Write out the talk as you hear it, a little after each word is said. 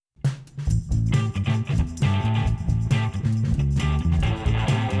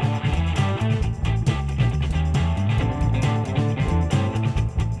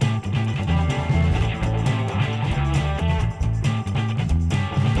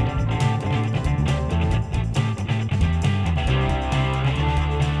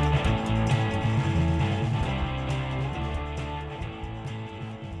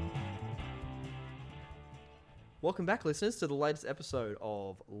Welcome back, listeners, to the latest episode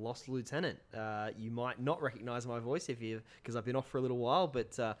of Lost Lieutenant. You might not recognise my voice because I've been off for a little while,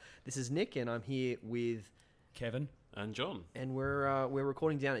 but this is Nick, and I'm here with Kevin and John, and we're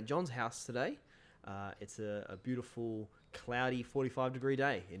recording down at John's house today. It's a beautiful, cloudy, 45-degree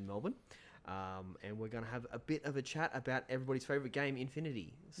day in Melbourne, and we're going to have a bit of a chat about everybody's favourite game,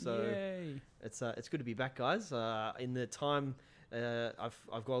 Infinity. So Yay. it's good to be back, guys. In the time,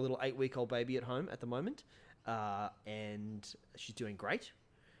 I've got a little 8-week-old baby at home at the moment. And she's doing great.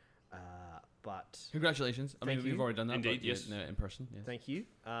 But Congratulations. I mean, we've already done that. Indeed, but yes. In person. Yes. Thank you.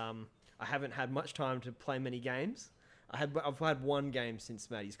 I haven't had much time to play many games. I've had one game since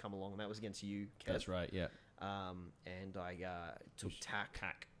Maddie's come along, and that was against you, Kev. That's right, yeah. And I took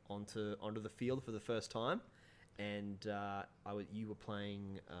tack onto the field for the first time, and you were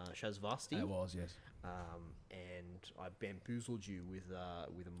playing Shazvasti. It was, yes. And I bamboozled you with a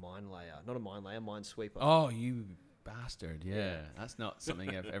mine layer. Not a mine layer, mine sweeper. Oh, you bastard, yeah. That's not something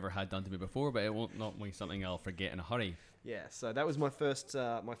I've ever had done to me before, but it won't not be something I'll forget in a hurry. Yeah, so that was my first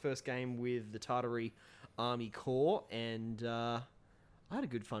game with the Tartary Army Corps, and I had a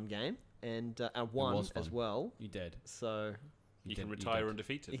good fun game, and I won as well. You did. So you can retire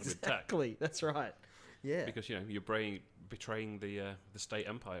undefeated with tack. Exactly, that's right. Yeah, because you're betraying the state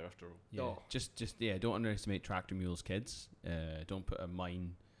empire after all. Yeah. Oh. Just don't underestimate tractor mules, kids. Don't put a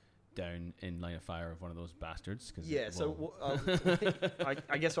mine down in line of fire of one of those bastards. I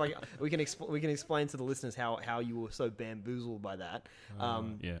guess we can explain to the listeners how you were so bamboozled by that.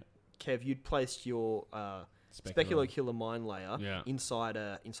 Yeah. Kev, you'd placed your Speculo Killer mine layer inside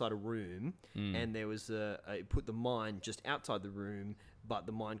a room, and there was it put the mine just outside the room, but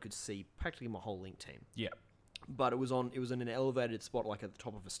the mine could see practically my whole Link team. Yeah. But it was in an elevated spot, like at the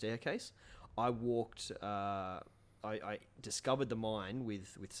top of a staircase. I walked. I discovered the mine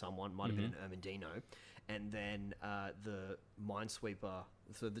with someone, might have been an Ermendino, and then the minesweeper,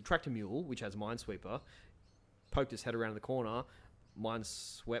 so the tractor mule, which has minesweeper, poked his head around the corner. Mine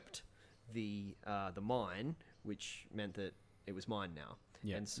swept the mine, which meant that it was mine now.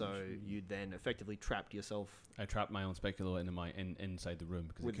 Yeah. And so you then effectively trapped yourself. I trapped my own speculo in the mine inside the room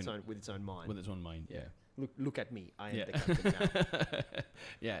because with its own mind. With its own mind, yeah. Look at me. I am the captain now.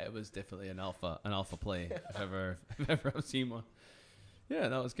 Yeah, it was definitely an alpha play if ever I've seen one. Yeah,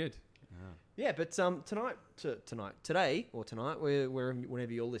 that was good. Yeah, but today,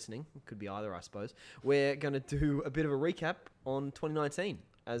 whenever you're listening, it could be either, I suppose. We're going to do a bit of a recap on 2019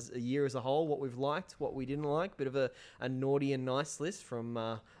 as a year as a whole, what we've liked, what we didn't like, bit of a naughty and nice list from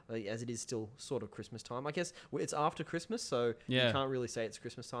as it is still sort of Christmas time. I guess it's after Christmas, so you can't really say it's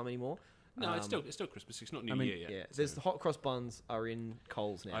Christmas time anymore. No, it's still Christmas. It's not New Year yet. Yeah, there's the hot cross buns are in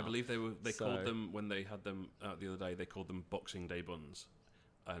Coles now. I believe they called them when they had them out the other day. They called them Boxing Day buns,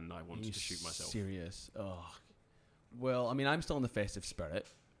 and I wanted to shoot myself. Serious? Oh, well, I mean, I'm still in the festive spirit.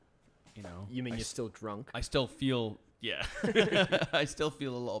 You know. You mean you're still drunk? I still feel I still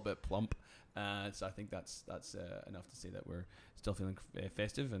feel a little bit plump. So I think that's enough to say that we're still feeling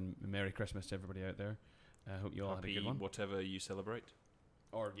festive, and Merry Christmas to everybody out there. I hope you all had a good one. Whatever you celebrate.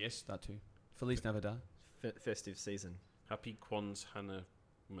 Or yes, that too. Feliz Navidad. Festive season. Happy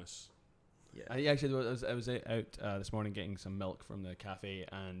Kwanzaa-Mas. Yeah. I was out this morning getting some milk from the cafe,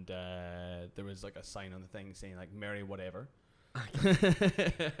 and there was like a sign on the thing saying like "Merry whatever," and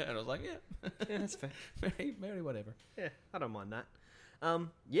I was like, "Yeah, that's fair. Merry whatever." Yeah, I don't mind that. But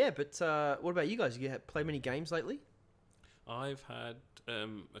what about you guys? You played many games lately? I've had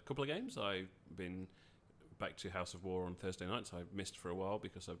a couple of games. I've been back to House of War on Thursday nights. I've missed for a while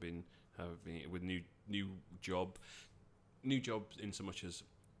because I've been having with new job in so much as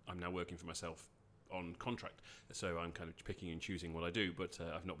I'm now working for myself on contract. So I'm kind of picking and choosing what I do, but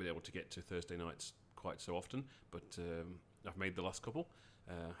I've not been able to get to Thursday nights quite so often. But I've made the last couple.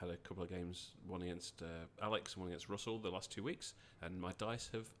 Had a couple of games, one against Alex and one against Russell the last 2 weeks, and my dice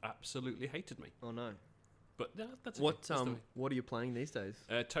have absolutely hated me. Oh no. But that's okay. What are you playing these days?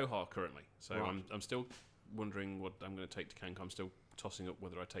 Tohar currently. So right. I'm still wondering what I'm going to take to Kank. I'm still tossing up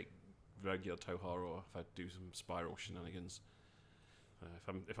whether I take regular Tohar or if I do some Spiral shenanigans. If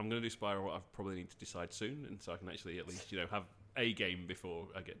I'm going to do Spiral, I probably need to decide soon, and so I can actually at least have a game before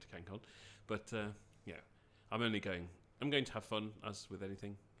I get to CanCon. But I'm going to have fun as with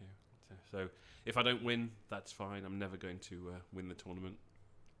anything. Yeah. So if I don't win, that's fine. I'm never going to win the tournament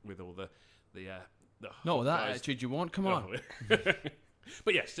with all the no, that attitude you want. Come on.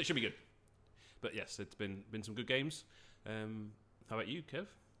 But yes, it should be good. But yes, it's been some good games. How about you, Kev?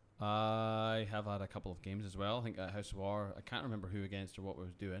 I have had a couple of games as well. I think at House of War, I can't remember who against or what we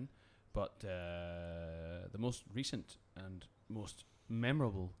was doing, but the most recent and most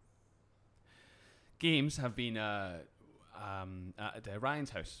memorable games have been at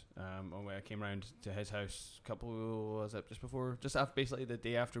Ryan's house. When I came round to his house just after, basically the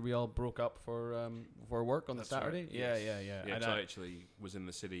day after we all broke up for work on the Saturday. Right. Yeah. Yeah, so I actually was in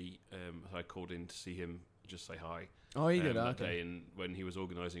the city. So I called in to see him, just say hi. Oh, he did that okay. day, and when he was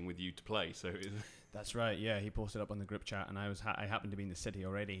organising with you to play. So That's right. Yeah, he posted up on the group chat, and I happened to be in the city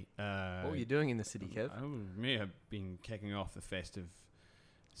already. What were you doing in the city, Kev? I may have been kicking off the festive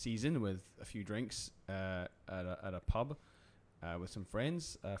season with a few drinks at a pub with some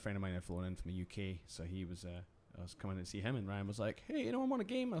friends. A friend of mine had flown in from the UK, so he was. I was coming to see him, and Ryan was like, "Hey, I want a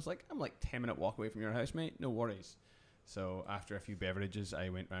game?" I was like, "I'm like 10-minute walk away from your house, mate. No worries." So after a few beverages, I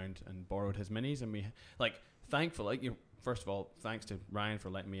went round and borrowed his minis, and we thankfully, first of all, thanks to Ryan for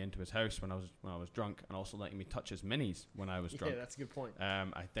letting me into his house when I was drunk, and also letting me touch his minis when I was drunk. Yeah, that's a good point.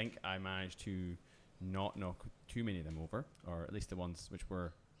 I think I managed to not knock too many of them over, or at least the ones which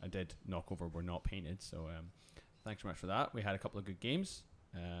I did knock over were not painted. So thanks so much for that. We had a couple of good games.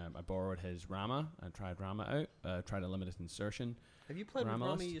 I borrowed his Rama. I tried Rama out. Tried a limited insertion. Have you played with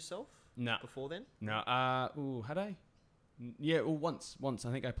Rami yourself? No. Before then? No. Had I? Yeah. Once.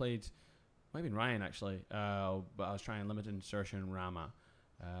 I think I played. Might have been Ryan actually. But I was trying limited insertion Rama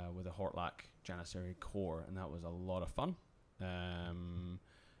with a Hortlak Janissary core, and that was a lot of fun.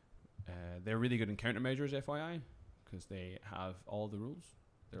 They're really good in countermeasures, FYI, because they have all the rules.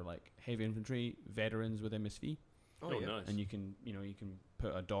 They're like heavy infantry veterans with MSV. Oh, yeah. Nice. And you can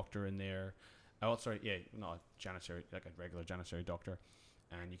put a doctor in there. Oh, sorry, yeah, not a Janissary, like a regular Janissary doctor,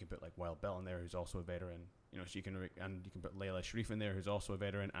 and you can put like Wild Bill in there, who's also a veteran. So you can put Layla Sharif in there, who's also a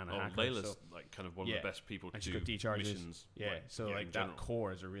veteran and a hacker. Layla's like kind of one of the best people to do missions. Yeah, that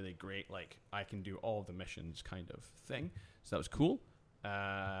core is a really great, like, I can do all the missions kind of thing. So that was cool.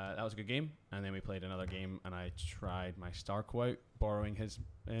 That was a good game. And then we played another game, and I tried my Starco out, borrowing his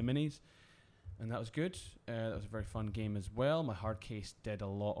minis, and that was good. That was a very fun game as well. My hard case did a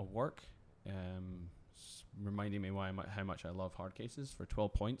lot of work, reminding me how much I love hard cases for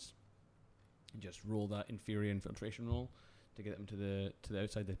 12 points. Just roll that inferior infiltration roll to get them to the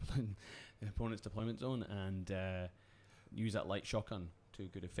outside the opponent's deployment zone, and use that light shotgun to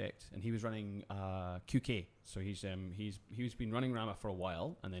good effect. And he was running QK, so he's been running Rama for a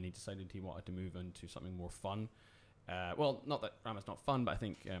while, and then he decided he wanted to move into something more fun. Well, not that Rama's not fun, but I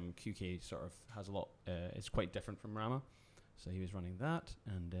think QK sort of has a lot. It's quite different from Rama, so he was running that,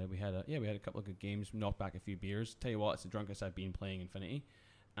 and we had a couple of good games. Knocked back a few beers. Tell you what, it's the drunkest I've been playing Infinity.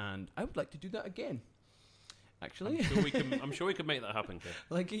 And I would like to do that again. Actually, I'm sure we can make that happen, Kev.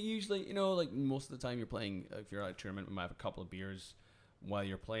 Like usually, like most of the time you're playing, if you're at a tournament, we might have a couple of beers while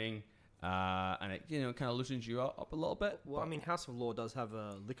you're playing, and it kind of loosens you up a little bit. Well, I mean, House of Law does have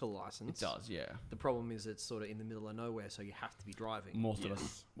a liquor license. It does, yeah. The problem is it's sort of in the middle of nowhere, so you have to be driving. Most of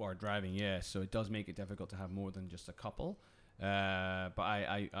us are driving, yeah. So it does make it difficult to have more than just a couple. But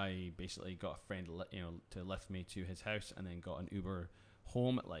I basically got a friend, to lift me to his house, and then got an Uber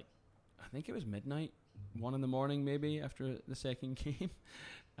home at I think it was midnight, 1 a.m. maybe, after the second game.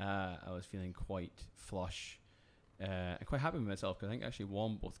 I was feeling quite flush and quite happy with myself, because I think I actually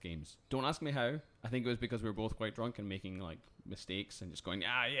won both games. Don't ask me how. I think it was because we were both quite drunk and making mistakes and just going,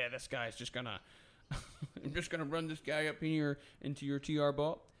 this guy's just gonna I'm just gonna run this guy up here into your TR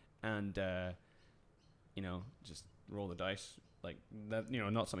bot, and just roll the dice like that.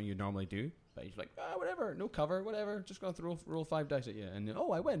 Not something you normally do. But he's like, whatever, no cover, whatever. Just going to roll 5 dice at you, and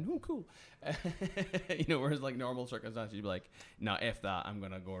I win. Oh, cool. Whereas normal circumstances, you'd be like, nah, F that. I'm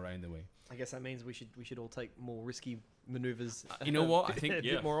gonna go around the way. I guess that means we should all take more risky maneuvers. You know what? I think a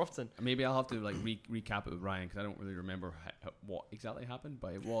bit more often. Maybe I'll have to recap it with Ryan, because I don't really remember what exactly happened.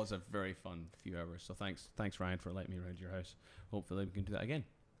 But it was a very fun few hours. So thanks Ryan, for letting me around your house. Hopefully we can do that again.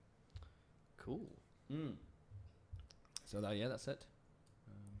 Cool. So that's it.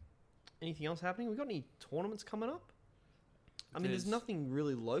 Anything else happening? We got any tournaments coming up? I mean, there's nothing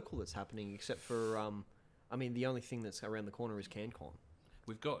really local that's happening except for, the only thing that's around the corner is CanCon.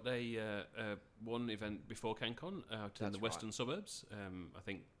 We've got a one event before CanCon out in the western suburbs. I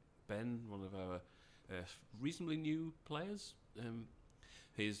think Ben, one of our reasonably new players,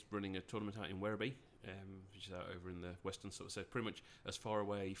 he's running a tournament out in Werribee, which is out over in the western suburbs. So pretty much as far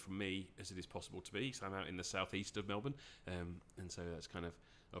away from me as it is possible to be. So I'm out in the southeast of Melbourne, and so that's kind of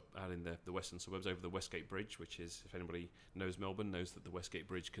up out in the western suburbs over the Westgate Bridge, which is, if anybody knows Melbourne, knows that the Westgate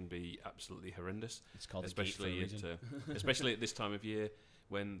Bridge can be absolutely horrendous. It's called especially especially at this time of year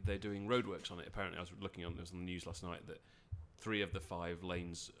when they're doing roadworks on it. Apparently, I was looking on the news last night that 3 of the 5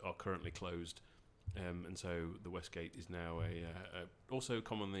 lanes are currently closed and so the Westgate is now also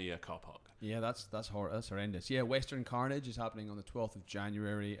commonly a car park. Yeah, that's horrendous. Yeah, Western Carnage is happening on the 12th of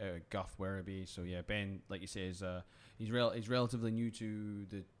January out at Guff Werribee. So yeah, Ben, like you say, is he's relatively new to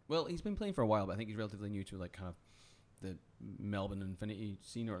the. Well, he's been playing for a while, but I think he's relatively new to like kind of the Melbourne Infinity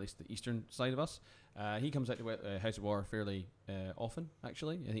scene, or at least the eastern side of us. He comes out to House of War fairly often,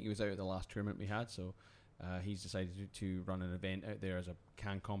 actually. I think he was out at the last tournament we had, so he's decided to run an event out there as a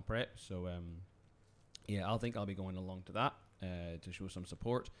CanCon prep. So yeah, I think I'll be going along to that to show some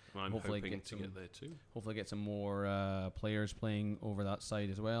support. I'm hoping to get there too. Hopefully get some more players playing over that side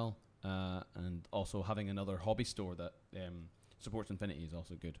as well. And also having another hobby store that supports Infinity is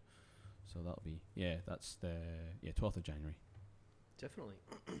also good. So that'll be, that's the 12th of January. Definitely.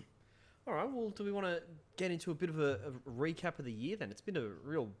 All right, well, do we want to get into a bit of a recap of the year then? It's been a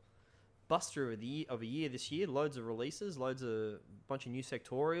real buster of a year this year. Loads of releases, bunch of new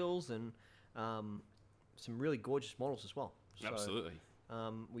sectorials, and some really gorgeous models as well. So, absolutely.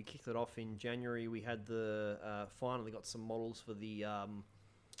 We kicked it off in January. We had finally got some models for the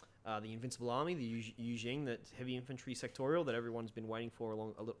Invincible Army, the Yu Jing, that heavy infantry sectorial that everyone's been waiting for a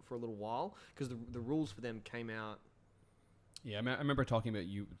little while, because the rules for them came out. Yeah, I remember talking about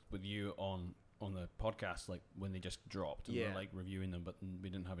with you on the podcast, like when they just dropped, and we were like reviewing them, but we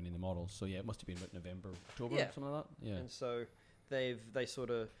didn't have any of the models. So yeah, it must have been about November, October, something like that. Yeah, and so they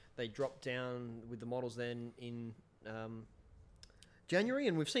dropped down with the models then in January,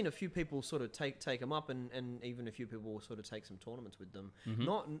 and we've seen a few people sort of take them up, and even a few people sort of take some tournaments with them.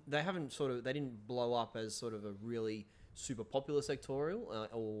 Mm-hmm. They didn't blow up as sort of a really super popular sectorial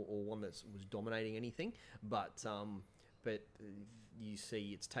or one that was dominating anything, but you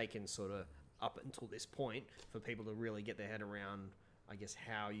see it's taken sort of up until this point for people to really get their head around, I guess,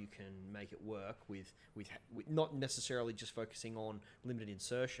 how you can make it work with not necessarily just focusing on limited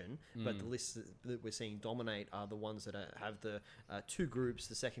insertion, but the lists that we're seeing dominate are the ones that have the two groups,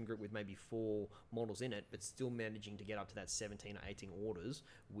 the second group with maybe 4 models in it, but still managing to get up to that 17 or 18 orders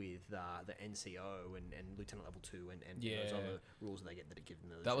with the NCO and Lieutenant Level 2 and those other rules that are given.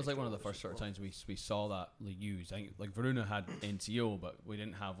 That was like one of the first sort of times we saw that like used. I think like Varuna had NCO, but we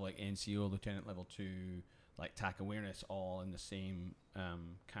didn't have like NCO, Lieutenant Level 2, like TAC awareness all in the same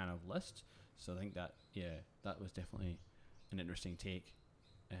kind of list. So I think that was definitely an interesting take.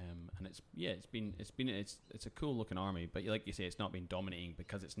 And it's a cool looking army, but like you say, it's not been dominating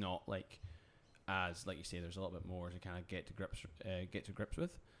because it's not like you say, there's a little bit more to kind of get to grips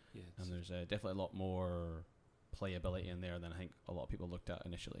with. Yeah, and there's definitely a lot more playability in there than I think a lot of people looked at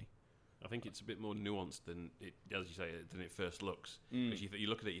initially. I think it's a bit more nuanced than it, as you say, than it first looks. Because you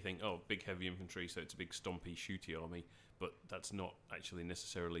look at it, you think, oh, big heavy infantry, so it's a big stompy, shooty army, but that's not actually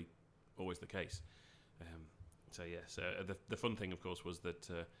necessarily always the case. So the fun thing, of course, was that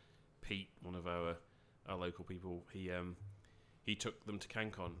Pete, one of our local people, he took them to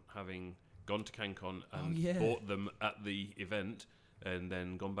CanCon, having gone to CanCon and bought them at the event, and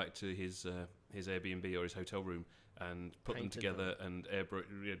then gone back to his Airbnb or his hotel room and put them together and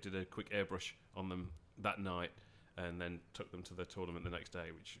did a quick airbrush on them that night, and then took them to the tournament the next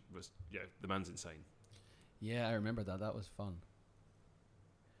day, which was, the man's insane. Yeah, I remember that. That was fun.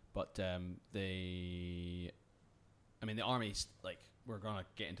 But the armies, like, we're going to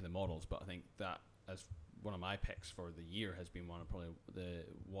get into the models, but I think that as one of my picks for the year has been probably the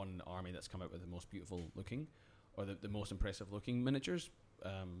one army that's come out with the most beautiful looking, or the most impressive looking miniatures.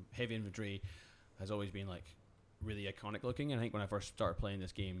 Heavy infantry has always been like really iconic looking, and I think when I first started playing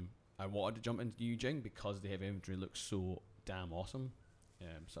this game, I wanted to jump into Yu Jing because the heavy infantry looks so damn awesome.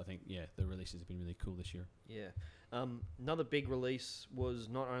 So I think the releases have been really cool this year. Another big release was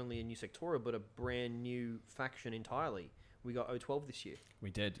not only a new sectorial but a brand new faction entirely. We got O12 this year. We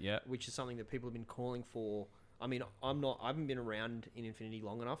did, yeah. Which is something that people have been calling for. I mean, I haven't been around in Infinity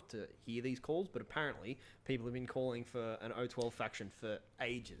long enough to hear these calls, but apparently people have been calling for an O12 faction for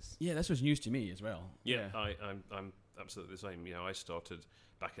ages. Yeah, this was news to me as well. Yeah. I'm absolutely the same. I started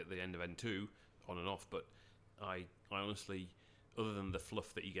back at the end of N2 on and off, but I honestly, other than the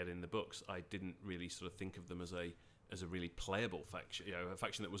fluff that you get in the books, I didn't really sort of think of them as a really playable faction, a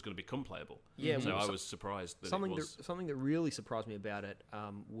faction that was going to become playable. Yeah, so I was surprised that something that really surprised me about it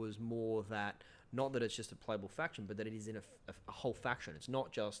was more that, not that it's just a playable faction, but that it is in a whole faction. It's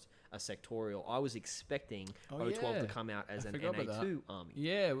not just a sectorial. I was expecting O12 to come out as an NA2 army.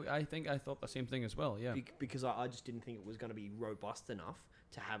 Yeah, I thought the same thing as well, yeah. Because I just didn't think it was going to be robust enough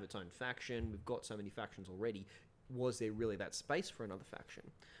to have its own faction. We've got so many factions already. Was there really that space for another faction?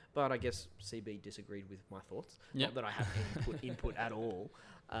 But I guess CB disagreed with my thoughts. Not that I have any input at all.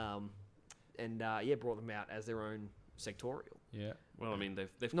 Brought them out as their own sectorial. Yeah. Well, I mean,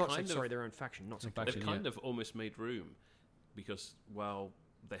 they've Not kind of, sorry, their own faction, not Their sector. they've faction, kind yeah. of almost made room, because while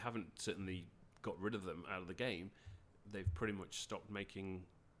they haven't certainly got rid of them out of the game, they've pretty much stopped making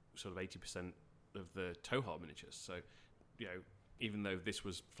sort of 80% of the Toha miniatures. So, even though this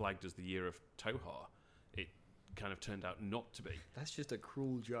was flagged as the year of Toha, it kind of turned out not to be. That's just a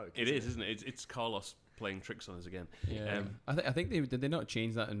cruel joke. It is, isn't it? It's Carlos playing tricks on us again. Yeah, I think did they not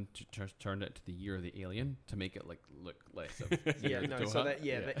change that and turned it to the year of the alien to make it look less of Yeah, no. So that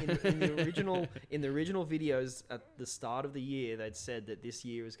but in the original videos at the start of the year, they'd said that this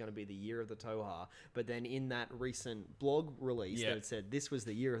year is going to be the year of the Toha. But then in that recent blog release, they'd said this was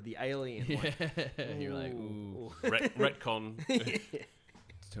the year of the alien. You're like, ooh, Retcon.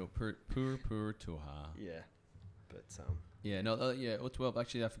 so poor Toha. Yeah, but Yeah, no, O12.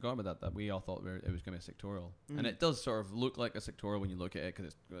 Actually, I forgot about that we all thought it was going to be a sectorial, and it does sort of look like a sectorial when you look at it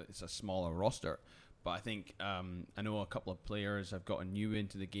because it's a smaller roster. But I think I know a couple of players have gotten new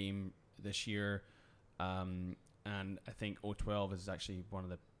into the game this year, and I think O12 is actually one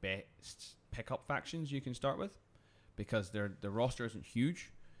of the best pickup factions you can start with because the roster isn't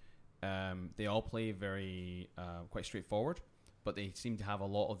huge. They all play very quite straightforward, but they seem to have a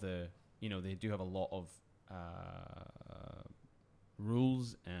lot of they do have a lot of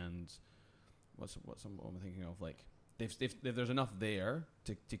rules and what am I thinking of? Like there's enough there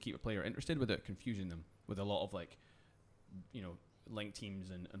to keep a player interested without confusing them with a lot of link teams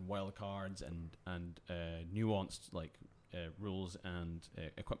and wild cards and nuanced rules and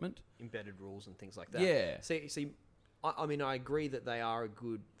equipment, embedded rules and things like that. Yeah. See, I mean, I agree that they are a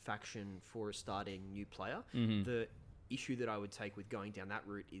good faction for a starting new player. Mm-hmm. The issue that I would take with going down that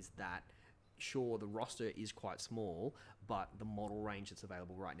route is that, sure, the roster is quite small, but the model range that's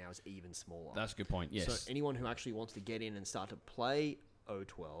available right now is even smaller. That's a good point. Yes. So anyone who actually wants to get in and start to play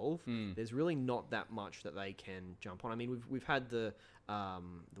O12, there's really not that much that they can jump on. I mean, we've had the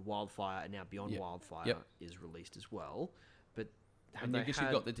Wildfire, and now Beyond Wildfire is released as well. But and I guess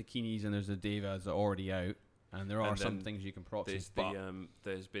you've got the Takinis and there's the Devas that are already out. And there are some things you can proxy.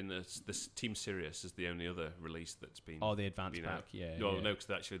 There's been this Team Sirius is the only other release that's been. Oh, the advanced pack, No, because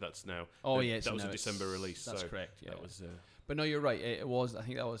actually that's now. That was a December release. That's so correct. Yeah, that was. But no, you're right. It was. I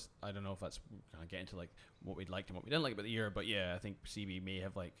think that was. I don't know if that's kind of getting to what we'd liked and what we didn't like about the year. But yeah, I think CB may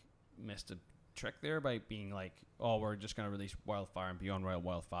have missed a trick there by being we're just going to release Wildfire and Beyond Royal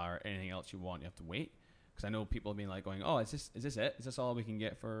Wildfire. Anything else you want, you have to wait. Because I know people have been going, oh, is this it? Is this all we can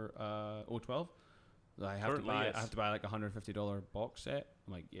get for O12? I have to buy like $150 box set.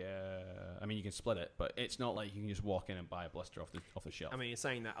 I'm like, yeah. I mean, you can split it, but it's not like you can just walk in and buy a blister off the shelf. I mean, you're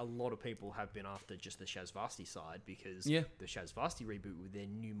saying that a lot of people have been after just the Shazvasti side because the Shazvasti reboot with their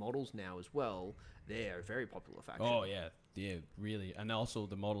new models now as well, they're a very popular faction. Oh yeah, really. And also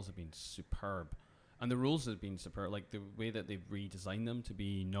the models have been superb. And the rules have been superb, like the way that they've redesigned them to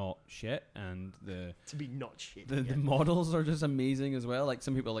be not shit, and the models are just amazing as well. Like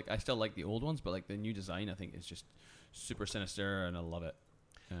some people I still like the old ones, but the new design I think is just super sinister, and I love it.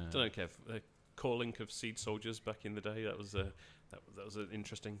 Don't know, Kev. Core link of Seed Soldiers back in the day. That was an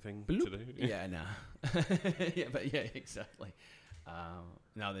interesting thing to do. Yeah, nah. yeah, exactly.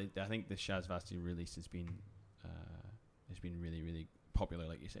 Now I think the Shazvasti release has been really, really popular,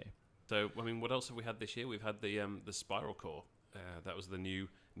 like you say. So, I mean, what else have we had this year? We've had the Spiral Core. That was the new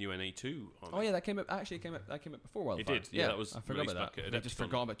NA2. Oh yeah, that came up before Wildfire. It did. Yeah, that was. I forgot about that. I just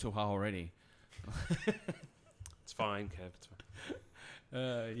forgot about Toha already. It's fine, Kev. It's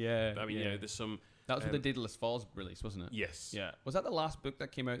fine. Yeah. I mean, there's some. That was with the Daedalus Falls release, wasn't it? Yes. Yeah. Was that the last book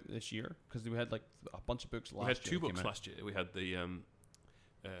that came out this year? Because we had a bunch of books last year. We had two books last year. We had the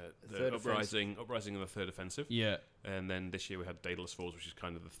Uprising and the Third Offensive. Yeah. And then this year we had Daedalus Falls, which is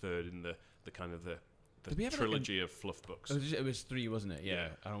kind of the third in the kind of the trilogy of fluff books. It was three, wasn't it? Yeah.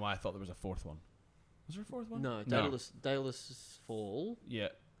 I don't know why I thought there was a fourth one. Was there a fourth one? No, Daedalus Fall. Yeah.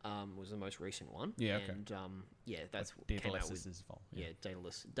 Was the most recent one. Yeah. Okay. And that's what Daedalus came out with Fall. Yeah,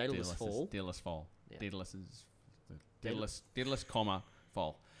 Daedalus Fall. Daedalus Fall. Yeah. Daedalus, comma,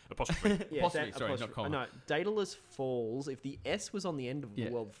 Fall. Apostrophe. Apostrophe, sorry, not comma. No, Daedalus Falls. If the S was on the end of the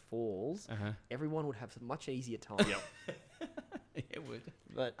word Falls, everyone would have a much easier time. Yep. It would.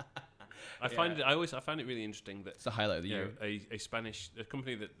 But I find it really interesting that it's the highlight of the year. A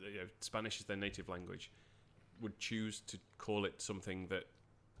company that Spanish is their native language would choose to call it something that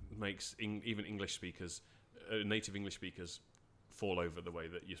makes even English speakers, native English speakers, fall over the way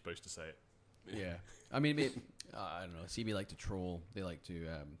that you're supposed to say it. Yeah, I mean, I don't know. CB like to troll. They like to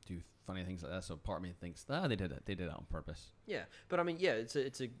do funny things like that. So part of me thinks they did it. They did it on purpose. Yeah, but I mean, it's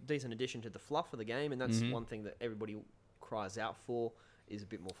a decent addition to the fluff of the game, and that's one thing that everybody cries out for is a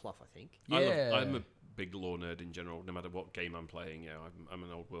bit more fluff. I think. Yeah, I'm a big lore nerd in general. No matter what game I'm playing, I'm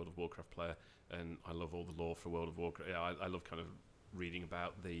an old World of Warcraft player, and I love all the lore for World of Warcraft. Yeah, I love kind of reading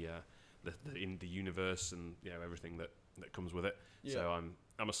about the in the universe and everything that comes with it. Yeah. So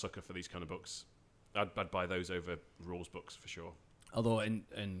I'm a sucker for these kind of books. I'd buy those over rules books for sure. Although, and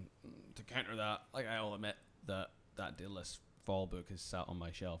to counter that, like I'll admit that Daedalus Fall book has sat on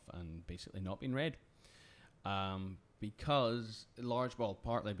my shelf and basically not been read. Because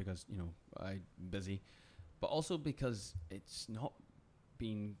partly because I'm busy, but also because it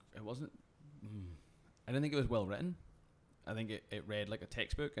wasn't. I don't think it was well written. I think it read like a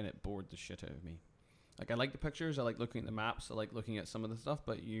textbook and it bored the shit out of me. Like, I like the pictures, I like looking at the maps, I like looking at some of the stuff,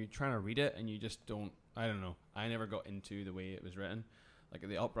 but you're trying to read it and you just don't. I don't know. I never got into the way it was written. Like,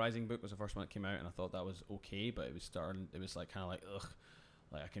 the Uprising book was the first one that came out, and I thought that was okay, but it was like kind of like ugh.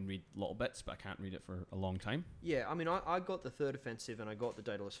 Like, I can read little bits, but I can't read it for a long time. Yeah, I mean, I got the Third Offensive and I got the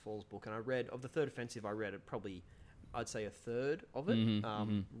Daedalus Falls book, and of the Third Offensive, I read it probably, I'd say, a third of it.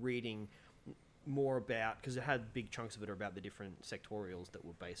 Reading more about, because it had big chunks of it about the different sectorials that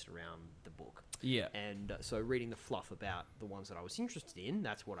were based around the book. Yeah. And so reading the fluff about the ones that I was interested in,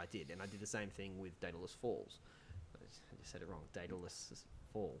 that's what I did. And I did the same thing with Daedalus Falls. I just said it wrong, Daedalus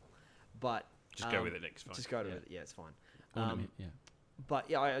Fall. But just go with it, Nick. Fine. Just go with it. Yeah, it's fine. Yeah. But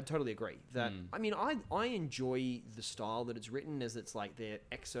yeah, I totally agree that. I mean, I enjoy the style that it's written, as it's like they're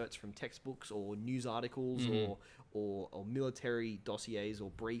excerpts from textbooks or news articles or military dossiers or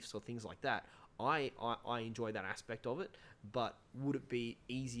briefs or things like that. I enjoy that aspect of it, but would it be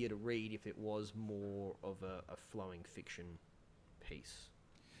easier to read if it was more of a flowing fiction piece?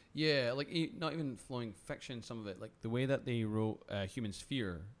 Yeah, like not even flowing fiction, some of it. Like the way that they wrote Human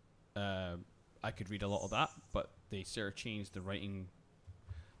Sphere, I could read a lot of that, but they sort of changed the writing,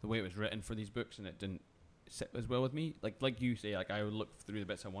 the way it was written for these books, and it didn't sit as well with me. Like you say, like I would look through the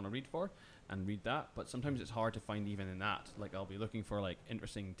bits I want to read for and read that, but sometimes it's hard to find even in that. Like I'll be looking for like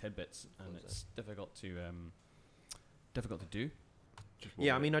interesting tidbits, and it's difficult to do.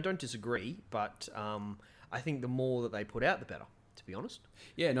 Yeah, I mean, I don't disagree, but I think the more that they put out, the better, to be honest.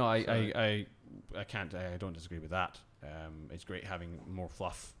 Yeah, no, I don't disagree with that. It's great having more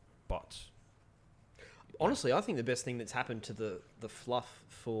fluff, but honestly, I think the best thing that's happened to the fluff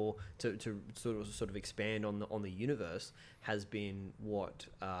to sort of expand on the universe has been what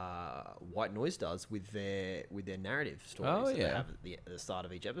White Noise does with their narrative stories they have at the start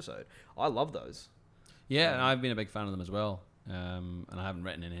of each episode. I love those. Yeah, and I've been a big fan of them as well. And I haven't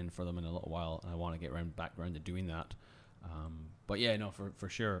written in for them in a little while, and I want to get back around to doing that. But yeah, no, for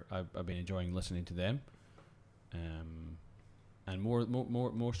sure, I've been enjoying listening to them. And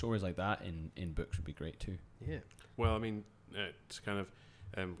more stories like that in books would be great too. Yeah. Well, I mean, it's kind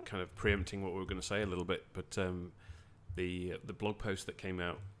of preempting what we were going to say a little bit, but the blog post that came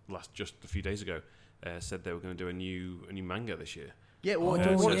out just a few days ago said they were going to do a new manga this year. Yeah. Well, do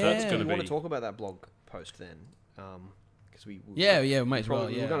you want to talk about that blog post then? Because we might as well.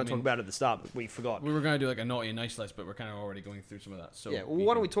 We were going to talk about it at the start, but we forgot. We were going to do like a naughty and nice list, but we're kind of already going through some of that. So yeah. Well,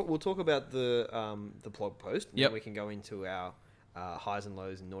 why don't we talk? We'll talk about the blog post. And then we can go into our highs and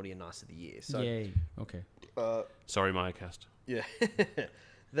lows and naughty and nice of the year. So, yay. Okay. Sorry, Mayacast. Yeah.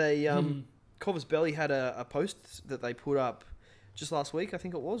 They Corvus Belly had a post that they put up just last week, I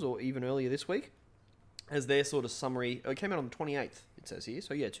think it was, or even earlier this week, as their sort of summary. It came out on the 28th, it says here.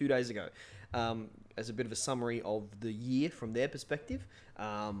 So yeah, 2 days ago. As a bit of a summary of the year from their perspective.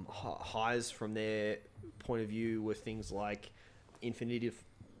 Highs from their point of view were things like Infinity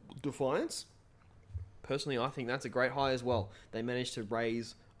Defiance. Personally, I think that's a great high as well. They managed to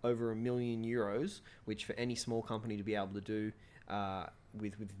raise over €1 million, which for any small company to be able to do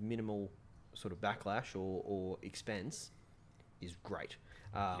with minimal sort of backlash or expense is great.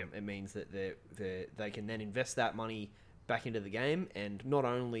 It means that they can then invest that money back into the game, and not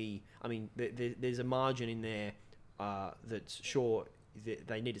only, I mean, there's a margin in there that's sure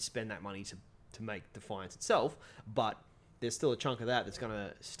they need to spend that money to make Defiance itself, but there's still a chunk of that that's going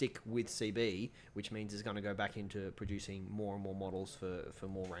to stick with CB, which means it's going to go back into producing more and more models for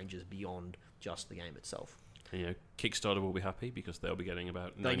more ranges beyond just the game itself. And, Kickstarter will be happy because they'll be getting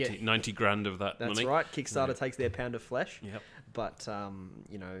about 90 grand of that money. That's right. Kickstarter takes their pound of flesh. Yep. But,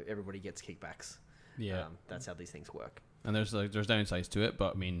 everybody gets kickbacks. Yeah. That's how these things work. And there's downsides to it,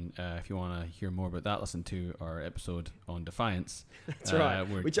 but I mean, if you want to hear more about that, listen to our episode on Defiance. That's right.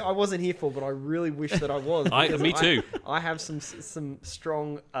 Which I wasn't here for, but I really wish that I was. Me too. I have some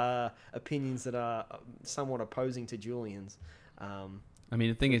strong opinions that are somewhat opposing to Julian's. I mean,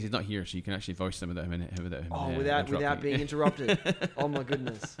 the thing is, he's not here, so you can actually voice them without him. Without being interrupted. Oh my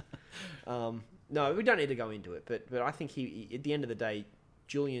goodness. No, we don't need to go into it, but I think he, at the end of the day,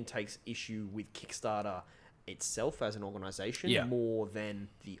 Julian takes issue with Kickstarter itself as an organization Yeah. more than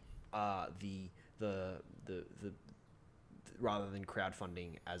the rather than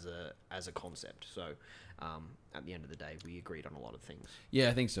crowdfunding as a concept. So at the end of the day, we agreed on a lot of things. Yeah,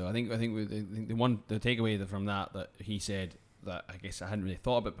 I think so. I think the takeaway from that he said that I guess I hadn't really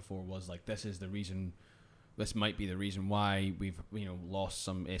thought about before was like this might be the reason why we've lost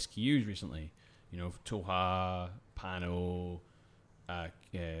some SKUs recently. Toha, Pano,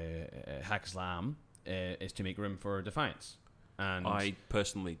 Hackslam is to make room for Defiance. And I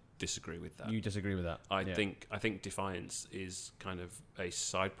personally disagree with that. You disagree with that? I think Defiance is kind of a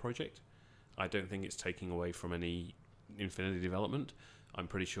side project. I don't think it's taking away from any Infinity development. I'm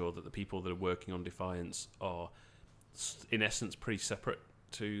pretty sure that the people that are working on Defiance are, in essence, pretty separate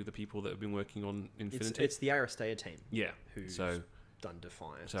to the people that have been working on Infinity. It's the Aristea team. Yeah. Who's done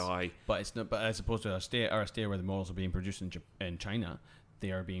Defiance. But it's not. But as opposed to Aristea, where the models are being produced in China,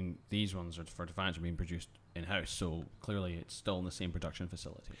 these ones are for Defiance are being produced in house. So clearly, it's still in the same production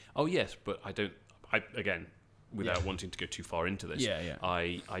facility. Oh yes, but again, without wanting to go too far into this,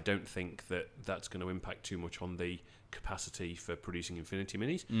 I don't think that that's going to impact too much on the capacity for producing Infinity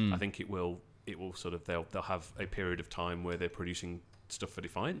Minis. I think it will sort of they'll have a period of time where they're producing stuff for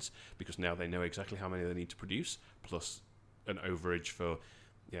Defiance because now they know exactly how many they need to produce, plus an overage for.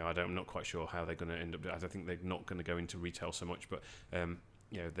 I'm not quite sure how they're going to end up. I don't think they're not going to go into retail so much, but an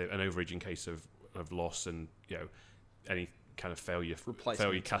overage in case of loss and any kind of failure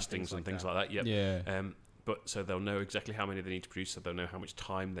castings and things like that. Yep. Yeah. But so they'll know exactly how many they need to produce, so they'll know how much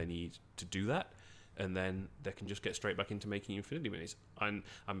time they need to do that, and then they can just get straight back into making Infinity Minis. And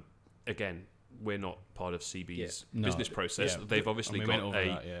again, we're not part of CB's business process. Yeah. They've obviously got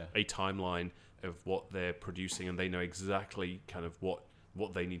a timeline of what they're producing, and they know exactly kind of what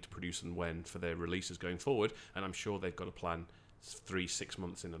they need to produce and when for their releases going forward. And I'm sure they've got a plan 3-6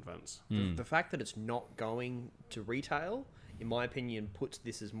 months in advance. The fact that it's not going to retail, in my opinion, puts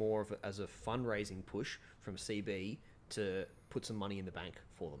this as more of as a fundraising push from CB to put some money in the bank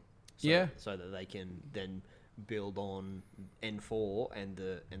for them. So that they can then build on N4 and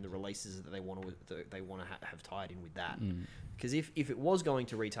the releases that they want to have tied in with that. Because if it was going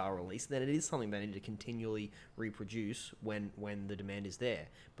to retail release, then it is something they need to continually reproduce when the demand is there.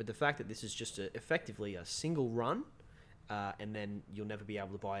 But the fact that this is just effectively a single run, and then you'll never be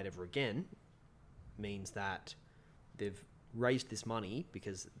able to buy it ever again, means that they've raised this money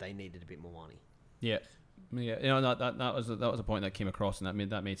because they needed a bit more money. Yeah. That was a point that came across,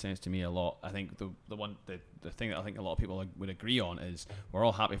 and that made sense to me a lot. I think the thing that I think a lot of people would agree on is we're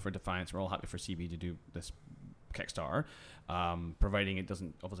all happy for Defiance, we're all happy for CB to do this Kickstarter, providing it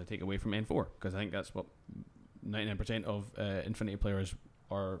doesn't obviously take away from N4, because I think that's what 99% of Infinity players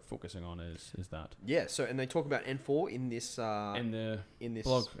are focusing on is that. Yeah. So, and they talk about N4 in this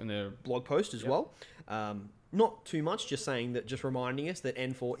blog post as well. Not too much, just reminding us that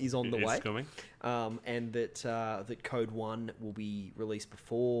N4 is on the way. It's coming. And that Code 1 will be released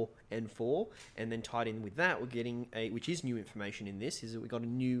before N4. And then tied in with that, we're getting which is new information in this, is that we've got a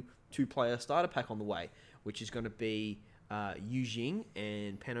new 2-player starter pack on the way, which is going to be Yujing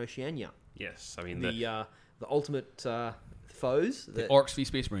and Pan-Oceania. Yes, I mean the ultimate foes. The Orcs v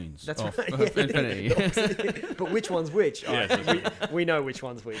Space Marines. That's of, right. Of Infinity. But which one's which? Yeah, we know which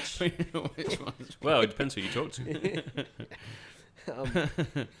one's which. Well, it depends who you talk to.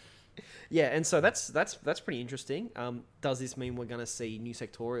 Yeah, and so that's pretty interesting. Does this mean we're going to see new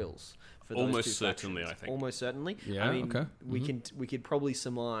sectorials for those Almost two certainly, factions? I think. Almost certainly. Yeah, I mean, okay. we could probably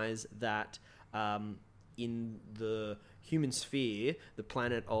surmise that in the human sphere, the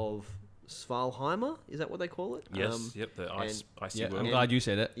planet of Svalheimer, is that what they call it? Yes, the icy world. I'm glad you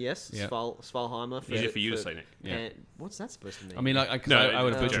said it. Yes, yeah. Svalheimer. Easier for you to say, Nick. Yeah. What's that supposed to mean? I mean, I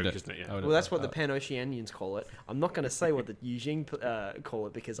would have butchered it. Isn't it? Yeah. Well, that's what the Pan-Oceanians call it. I'm not going to say what the Yujing call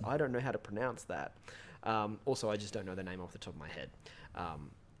it because I don't know how to pronounce that. Also, I just don't know the name off the top of my head.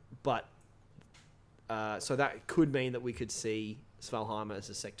 So that could mean that we could see Svalheimer as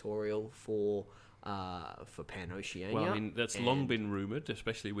a sectorial for Pan-Oceania. Well, I mean, that's long been rumoured,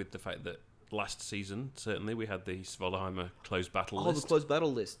 especially with the fact that last season, certainly, we had the Svalheimer closed battle list. The closed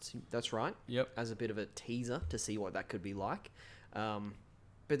battle lists. That's right. Yep. As a bit of a teaser to see what that could be like. But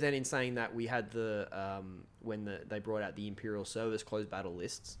then in saying that, we had when they brought out the Imperial Service closed battle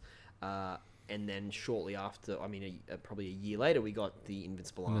lists, and then shortly after, probably a year later, we got the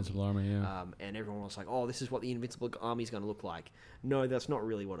Invincible Army. Invincible Army, yeah. And everyone was like, oh, this is what the Invincible Army is going to look like. No, that's not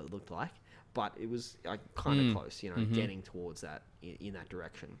really what it looked like. But it was kind of close, getting towards that, in that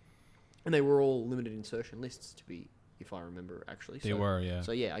direction. And they were all limited insertion lists, if I remember, actually. They were, yeah.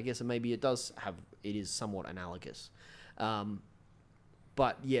 So, yeah, I guess maybe it is somewhat analogous.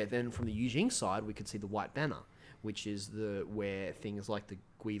 But yeah, then from the Yujing side, we could see the White Banner, which is where things like the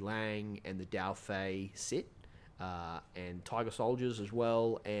Gui Lang and the Dao Fei sit, and Tiger Soldiers as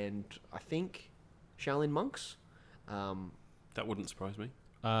well, and I think Shaolin monks. That wouldn't surprise me.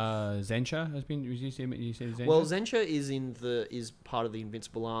 Zensha has been. You say Zensha? Well, Zensha is part of the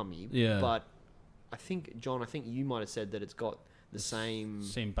Invincible Army. Yeah. But I think John, you might have said that it's got the same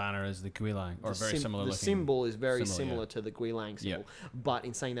banner as the Guilang, or very similar. The looking. symbol is very Similar, similar to the Guilang symbol. But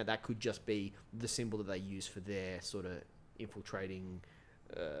in saying that could just be the symbol that they use for their sort of infiltrating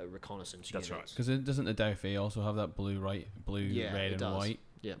reconnaissance. That's units. Because doesn't the Dao Fei also have that blue, red, it and does. white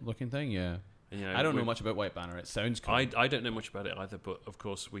Yeah. looking thing? Yeah. And, you know, I don't know much about White Banner. It sounds cool. I don't know much about it either, but of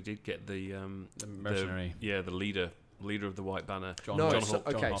course we did get the mercenary. the leader of the White Banner. John So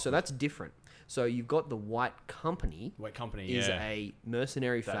Hawk. that's different. So you've got the White Company. White Company Is a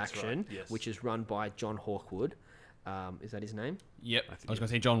mercenary That's faction, right, yes. which is run by John Hawkwood. Is that his name? Yep. I think I was going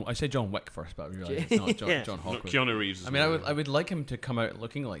to say John. I said John Wick first, but I realized it's not John, Yeah. John Not Hawkwood. Keanu Reeves. I mean, I would like him to come out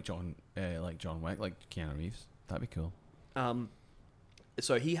looking like John Wick, like Keanu Reeves. That'd be cool.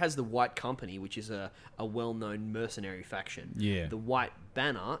 So he has the White Company, which is a well-known mercenary faction. Yeah. The White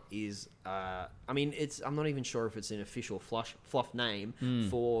Banner is, I'm not even sure if it's an official fluff name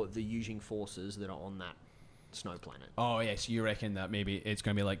for the Yujing forces that are on that snow planet. Oh yeah, so you reckon that maybe it's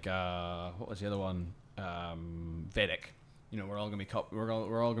going to be like what was the other one? Vedic. You know, we're all going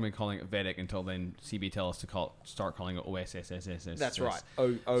to be calling it Vedic until then CB tell us to start calling it OSSSSS. That's right.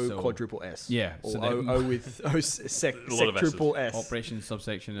 O quadruple S. Yeah. Or So O with O sec A lot of S's. triple S. Operation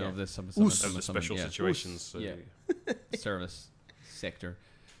subsection Yeah. of the sub of the special yeah. situations. So Yeah. service sector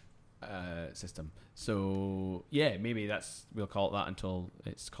system. So yeah, maybe we'll call it that until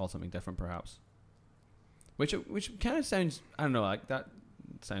it's called something different, perhaps. Which kind of sounds, I don't know, like that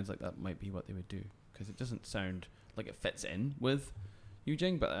sounds like that might be what they would do, because it doesn't sound like it fits in with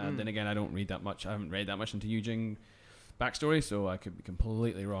Yujing. But then again, I don't read that much. I haven't read that much into Yujing backstory, so I could be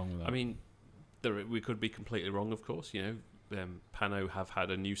completely wrong with that. I mean, we could be completely wrong, of course. You know, Pano have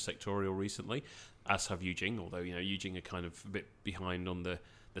had a new sectorial recently, as have Yujing. Although you know, Yujing are kind of a bit behind on the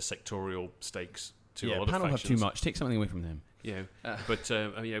sectorial stakes to a lot of Pano have factions. too much. Take something away from them. You know, but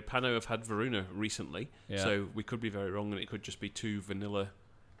you know, Pano have had Varuna recently, Yeah. so we could be very wrong, and it could just be two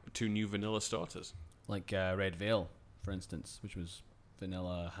new vanilla starters. Like Red Veil, for instance, which was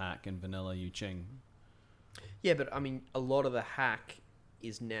vanilla hack and vanilla Yuching. Yeah, but I mean, a lot of the hack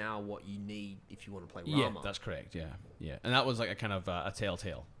is now what you need if you want to play Rama. Yeah, that's correct. Yeah, and that was like a kind of a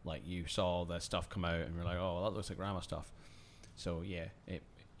telltale. Like you saw the stuff come out and you're like, oh, that looks like Rama stuff. So yeah,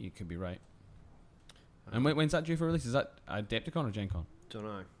 you could be right. And when's that due for release? Is that Adepticon or Gen Con? Don't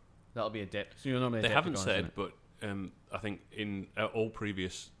know. That'll be So you're normally They Adepticon, haven't isn't said, it? but I think in all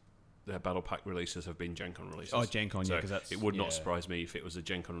previous Battle Pack releases have been Gen Con releases. Oh, Gen Con, So yeah, because that's... it would not yeah. surprise me if it was a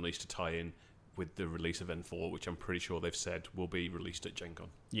Gen Con release to tie in with the release of N4, which I'm pretty sure they've said will be released at Gen Con.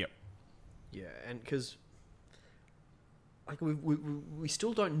 Yep. Yeah, and because like we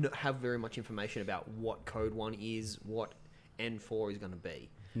still don't have very much information about what Code 1 is, what N4 is going to be.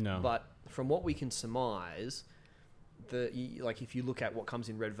 No. But from what we can surmise, if you look at what comes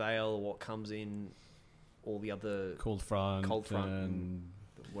in Red Veil or what comes in all the other Cold Front and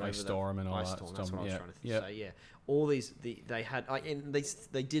whatever Ice Storm and all Ice that Storm, stuff. that's what I was Yeah. trying to Yeah. say. Yeah, all these they had, and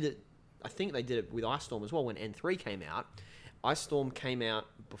they did it. I think they did it with Ice Storm as well when N3 came out. Ice Storm came out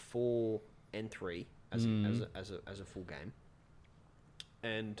before N3 as a full game,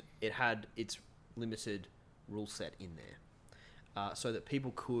 and it had its limited rule set in there, so that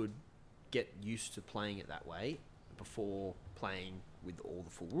people could get used to playing it that way before playing with all the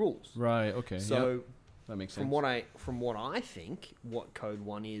full rules. Right. Okay. So yep. That makes sense. from what I think, what Code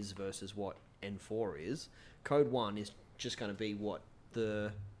 1 is versus what N4 is, Code 1 is just going to be what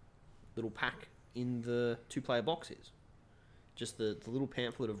the little pack in the two-player box is. Just the little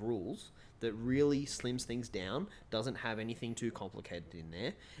pamphlet of rules that really slims things down, doesn't have anything too complicated in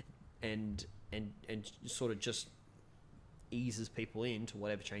there, and sort of just eases people into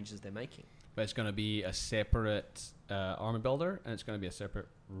whatever changes they're making. But it's going to be a separate armor builder, and it's going to be a separate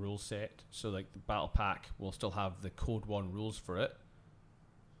rule set. So, like, the battle pack will still have the Code 1 rules for it,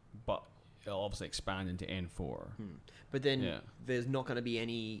 but it'll obviously expand into N4. But then there's not going to be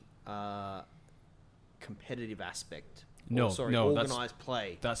any competitive aspect. Organized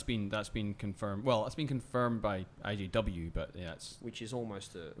play. That's been confirmed. Well, that's been confirmed by IGW, but yeah, which is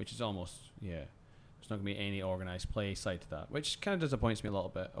almost yeah. There's not going to be any organised play side to that, which kind of disappoints me a little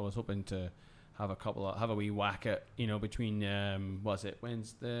bit. I was hoping to have a wee whack at, between,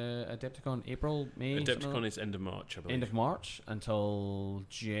 when's the Adepticon? April, May? Adepticon is end of March, I believe. End of March until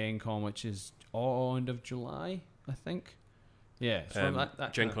Gen Con, which is end of July, I think. Yeah, it's from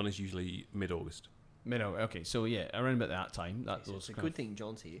that Gen Con is usually mid-August. Okay, so yeah, around about that time. It's a good thing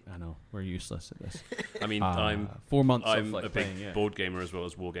John's here. I know, we're useless at this. I mean, I'm 4 months I'm of like a big playing, board gamer as well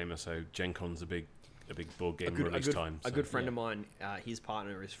as wargamer, so Gen Con's a big board game release time. A So. good friend of mine, his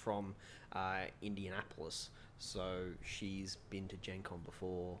partner is from Indianapolis, so she's been to Gen Con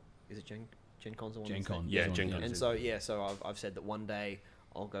before. Is it Gen Con's the one? Gen Con. Yeah, Gen Con. And so I've said that one day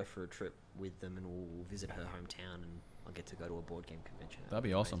I'll go for a trip with them and we'll visit her hometown and I'll get to go to a board game convention. That'd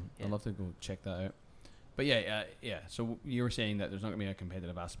be awesome. Yeah. I'd love to go check that out. But yeah. So you were saying that there's not going to be a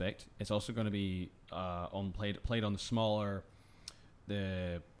competitive aspect. It's also going to be played on the smaller.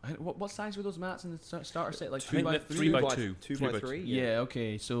 What size were those mats in the starter set? Like 3 by 2. 2 by 3. Yeah.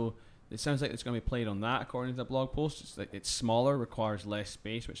 Okay. So it sounds like it's going to be played on that according to the blog post. It's like it's smaller, requires less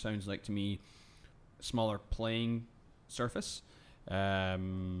space, which sounds like to me smaller playing surface.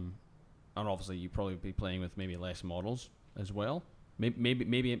 And obviously you probably be playing with maybe less models as well.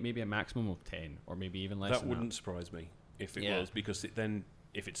 Maybe a maximum of 10 or maybe even less. That wouldn't surprise me if it was, because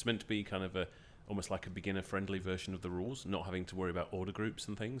if it's meant to be kind of almost like a beginner friendly version of the rules, not having to worry about order groups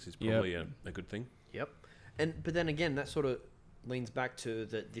and things is probably a good thing. Yep. But then again, that sort of leans back to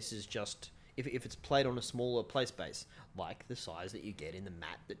that this is just if it's played on a smaller play space, like the size that you get in the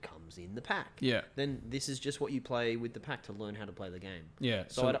mat that comes in the pack. Yeah. Then this is just what you play with the pack to learn how to play the game. Yeah.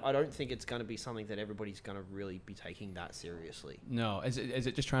 So I don't think it's going to be something that everybody's going to really be taking that seriously. No. Is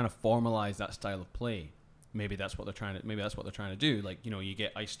it just trying to formalize that style of play? Maybe that's what they're trying to do. Like, you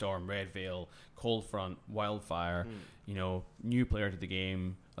get Ice Storm, Red Veil, Cold Front, Wildfire, new player to the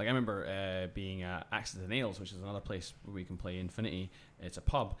game. Like, I remember being at Axis and Nails, which is another place where we can play Infinity. It's a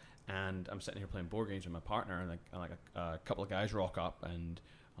pub, and I'm sitting here playing board games with my partner, and a couple of guys rock up, and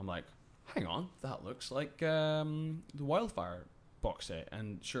I'm like, hang on, that looks like the Wildfire box set,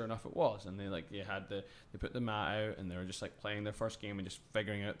 and sure enough it was. And they put the mat out, and they were just like playing their first game and just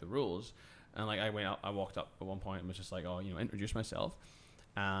figuring out the rules. And like I walked up at one point and was just like, introduce myself,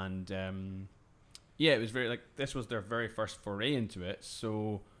 and it was very like this was their very first foray into it.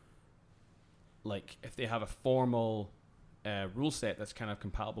 So like if they have a formal rule set that's kind of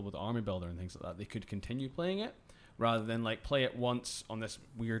compatible with Army Builder and things like that, they could continue playing it rather than like play it once on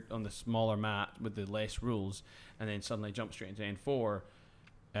the smaller mat with the less rules and then suddenly jump straight into N4,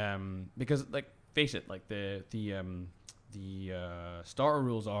 because like face it, like the starter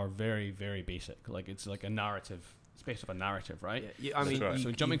rules are very, very basic. Like it's like a narrative. It's based off a narrative, right? Yeah, I mean, right.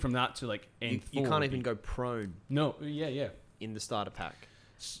 So jumping from that to like N4, you can't even go prone. No, yeah. In the starter pack,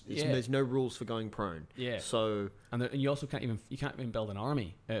 there's no rules for going prone. Yeah. So and you also can't even build an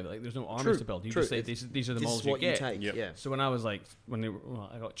army. Like there's no armies to build. You just say these are the models you get. Take. Yep. Yeah. So when I was like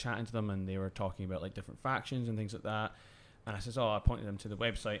I got chatting to them and they were talking about like different factions and things like that, and I says, I pointed them to the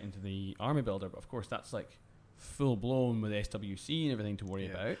website and to the Army Builder, but of course that's like full blown with SWC and everything to worry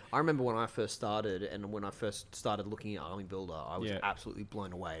about. I remember when I first started, and when I first started looking at Army Builder, I was absolutely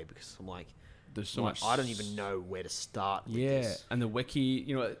blown away because I'm like, there's so much. I don't even know where to start with this. And the wiki,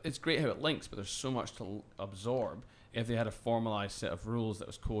 it's great how it links, but there's so much to absorb. If they had a formalized set of rules that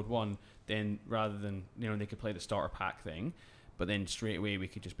was Code 1, then rather than, they could play the starter pack thing, but then straight away we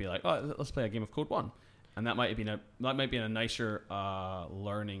could just be like, let's play a game of Code 1. And that might have been a nicer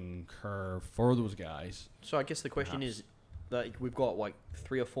learning curve for those guys. So I guess the question is, like, we've got like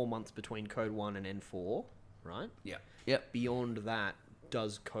 3 or 4 months between Code 1 and N4, right? Yeah. Yep. Beyond that,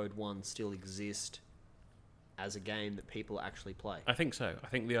 does Code 1 still exist as a game that people actually play? I think so. I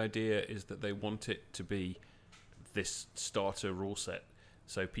think the idea is that they want it to be this starter rule set,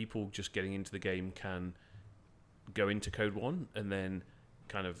 so people just getting into the game can go into Code 1 and then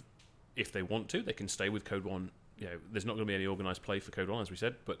kind of, if they want to, they can stay with Code 1. There's not going to be any organised play for Code 1, as we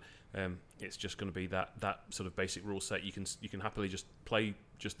said, but it's just going to be that sort of basic rule set. You can happily just play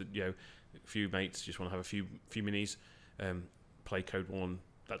just a few mates, just want to have a few minis, play Code 1.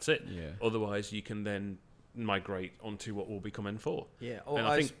 That's it. Yeah. Otherwise, you can then migrate onto what will become N4. Yeah. Or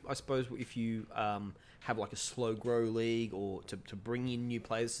I suppose if you have like a slow grow league, or to bring in new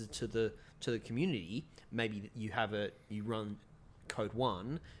players to the community, maybe you run Code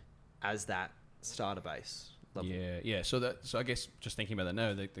 1 as that starter base level. Yeah. So I guess just thinking about that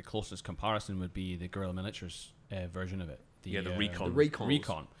now, the closest comparison would be the Guerrilla Miniatures version of it. The Recon. The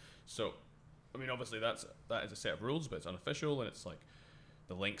Recon. So, I mean, obviously that is a set of rules, but it's unofficial and it's like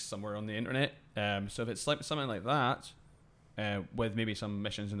the links somewhere on the internet. So if it's like something like that, with maybe some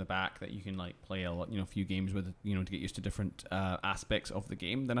missions in the back that you can like play a few games with, to get used to different aspects of the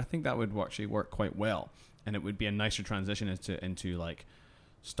game, then I think that would actually work quite well, and it would be a nicer transition into like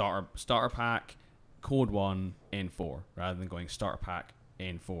starter pack, Code 1, N4, rather than going starter pack,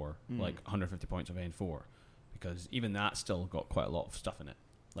 N4, like 150 points of N4. because even that's still got quite a lot of stuff in it.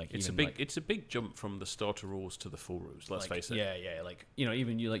 Like It's a even big like, it's a big jump from the starter rules to the full rules. Let's like, face it. Yeah. Like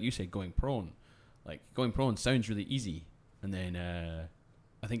even you like you said going prone. Like going prone sounds really easy, and then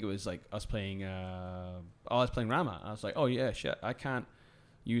I think it was like us playing. I was playing Rama. I was like, oh yeah, shit, I can't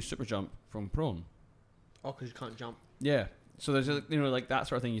use super jump from prone. Oh, because you can't jump. Yeah. So there's like that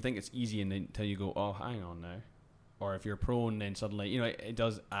sort of thing. You think it's easy, and then until you go, oh, hang on now. Or if you're prone, then suddenly it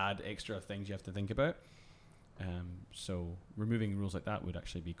does add extra things you have to think about. So removing rules like that would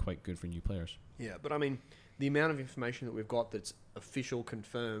actually be quite good for new players. Yeah, but I mean, the amount of information that we've got that's official,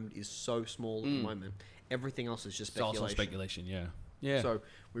 confirmed, is so small at the moment. Everything else is just It's speculation. also speculation, yeah. Yeah. So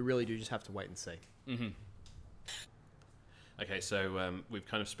we really do just have to wait and see. Mm-hmm. Okay, so we've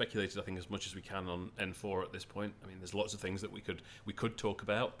kind of speculated, I think, as much as we can on N4 at this point. I mean, there's lots of things that we could talk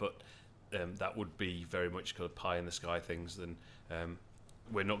about, but that would be very much kind of pie in the sky things. And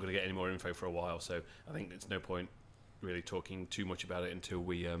we're not going to get any more info for a while, so I think there's no point really talking too much about it until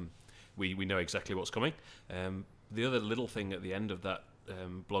we know exactly what's coming. The other little thing at the end of that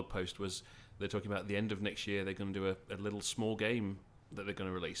blog post was they're talking about at the end of next year they're going to do a little small game that they're going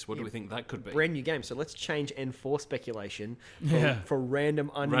to release. What do we think that could be? Brand new game. So let's change N4 speculation Yeah. for random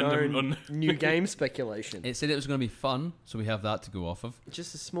unknown new game speculation. It said it was going to be fun, so we have that to go off of.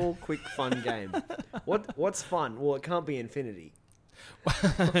 Just a small, quick, fun game. What's fun? Well, it can't be Infinity.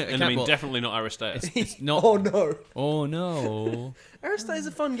 And I mean, definitely not Aristeas. It's not. Oh no! Oh no! Aristeas is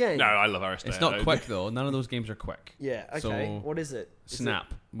a fun game. No, I love Aristeas. It's not quick though. None of those games are quick. Yeah. Okay. So, what is it? Is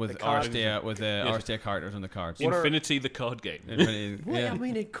Snap with the card- Aristea with the Aristea characters on the cards. What are- Infinity, the card game. Infinity, Well, yeah. I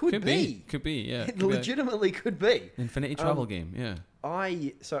mean, it could Could be. Could be. Yeah. It Could be a legitimately could be. Infinity travel game. Yeah.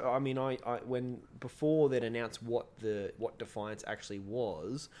 I when before they'd announced what Defiance actually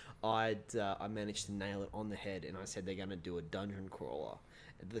was, I managed to nail it on the head, and I said they're going to do a dungeon crawler.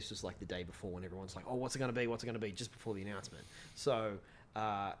 And this was like the day before when everyone's like, "Oh, what's it going to be? What's it going to be?" Just before the announcement. So,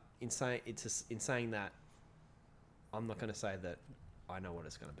 in saying that, I'm not going to say that I know what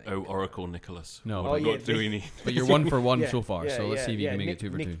it's going to be. Oh, Oracle Nicholas. No. What do we need? But you're 1 for 1 Yeah, so far. So let's see if you can make Nick, it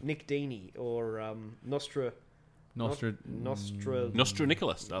 2 for 2. Nick Dini or Nostra. Nostra. Nostra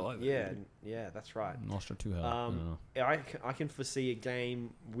Nicholas. I like that. Yeah, that's right. Nostra 2 hell. I don't know. I can foresee a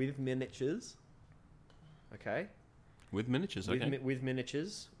game with miniatures. Okay. With miniatures, okay. With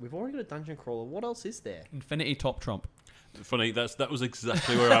miniatures. We've already got a dungeon crawler. What else is there? Infinity Top Trump. Funny, that was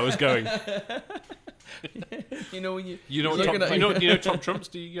exactly where I was going. You know when you. You know, Looking at- you know top trumps?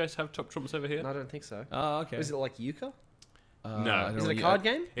 Do you guys have top trumps over here? No, I don't think so. Oh, okay. Is it like Euchre? No. I don't Is know, it a card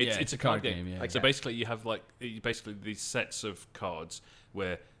game? It's a card game. Yeah. Okay. So basically, you have basically these sets of cards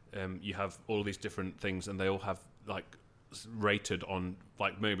where you have all these different things, and they all have like rated on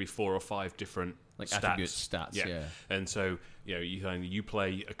like maybe 4 or 5 different Like stats. attributes, stats. Yeah. And so you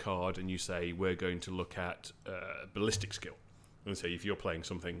play a card and you say we're going to look at ballistic skill. And so if you're playing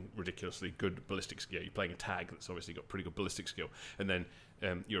something ridiculously good ballistic skill, you're playing a tag that's obviously got pretty good ballistic skill, and then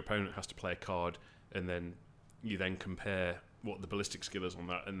your opponent has to play a card, and then you then compare what the ballistic skill is on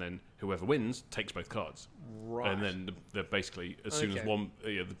that, and then whoever wins takes both cards. Right. And then basically, as soon as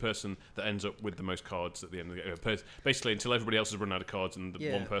the person that ends up with the most cards at the end of the game, basically until everybody else has run out of cards, and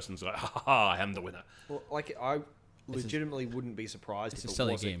one person's like, "Ha ha! I am the winner." Well, like I legitimately wouldn't be surprised it's if a it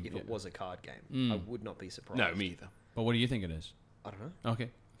silly was game, if yeah. it was a card game. I would not be surprised. No, me either. But what do you think it is? I don't know. Okay.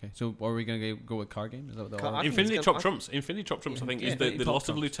 So are we going to go with card game? Is that what the I think Infinity it's Top gonna- Trumps. Infinity Top Trumps, I think, Yeah, is the Infinity Top Lost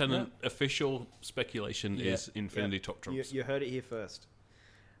of Trumps. Lieutenant official speculation Yeah. is Infinity Top Trumps. You heard it here first.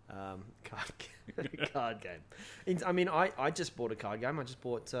 Card game. I mean, I just bought a card game. I just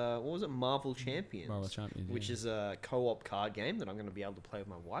bought what was it? Marvel Champions. Marvel Champions, which yeah. is a co-op card game that I'm going to be able to play with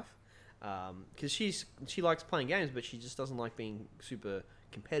my wife. Because she likes playing games, but she just doesn't like being super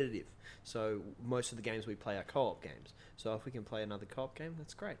competitive. So most of the games we play are co-op games. So if we can play another co-op game,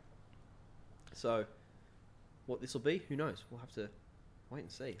 that's great. So what this will be, who knows? We'll have to wait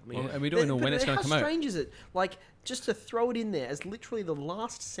and see. I mean, Well, and we don't know when it's going to come out. How strange is it? Like, just to throw it in there as literally the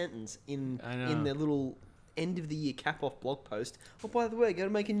last sentence in I know. their little end of the year cap off blog post. Oh, by the way, got to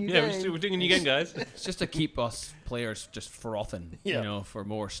make a new Yeah, game. we're doing a new game, guys. It's just to keep us players just frothing, Yeah. for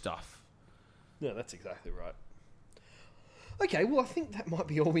more stuff. No, that's exactly right. Okay, well, I think that might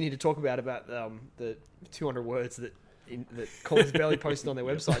be all we need to talk about the 200 words that Colin's Barely posted on their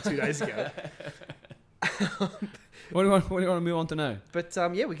website 2 days ago. What do you want to move on to now? But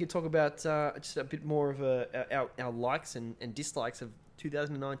we could talk about just a bit more of our likes and dislikes of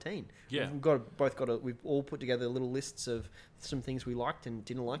 2019. Yeah. We've all put together little lists of some things we liked and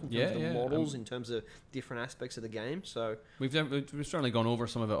didn't like in terms of the models, in terms of different aspects of the game. So we've certainly gone over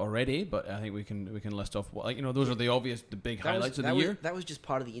some of it already, but I think we can list off those are the big highlights of the year. That was just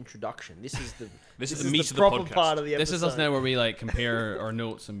part of the introduction. This is the this is the meat of the proper podcast. part of the episode. This is us now where we compare our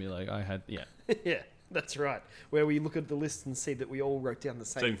notes and be like, yeah, that's right. Where we look at the list and see that we all wrote down the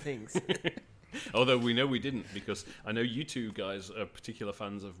same things. Although we know we didn't, because I know you two guys are particular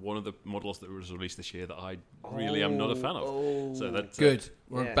fans of one of the models that was released this year that I really am not a fan of. So that's good.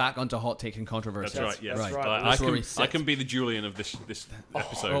 We're back onto hot take and controversy. That's right. Yes. That's right. I can be the Julian of this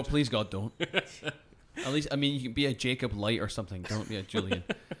episode. Oh, please God, don't. At least, you can be a Jacob Light or something. Don't be a Julian.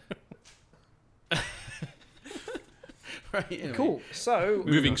 Right. Anyway. Cool. So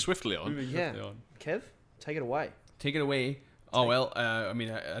moving swiftly on. Kev, take it away. Take it away. Oh well, I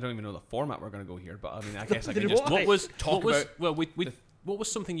don't even know the format we're going to go here, but I guess I can just what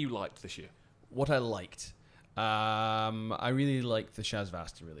was something you liked this year? What I liked, I really liked the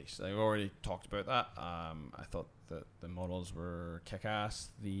Shazvasti release. I've already talked about that. I thought that the models were kick-ass.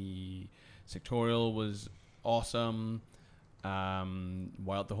 The Sectorial was awesome.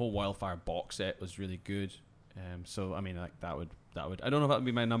 The whole Wildfire box set was really good. So that would I don't know if that would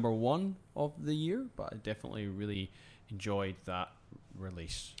be my number one of the year, but I definitely really enjoyed that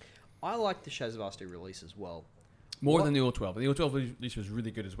release. I liked the Shazvasti release as well. More than the O12. But the O12 release was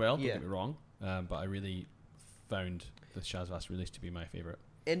really good as well, don't Yeah. get me wrong. But I really found the Shazvasti release to be my favourite.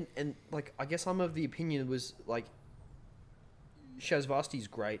 And I guess I'm of the opinion was Shazvasti's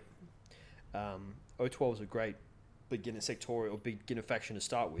great. O12's a great beginner sectorial, beginner faction to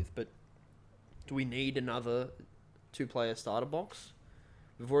start with, but do we need another 2-player starter box?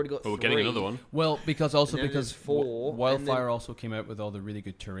 We've already got 3. We're getting another one. Well, because there's 4. Wildfire also came out with all the really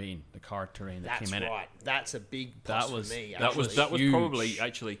good terrain, the card terrain that came in. That's right. That's a big plus for me. That was huge. probably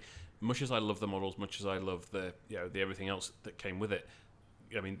actually, much as I love the models, much as I love the everything else that came with it.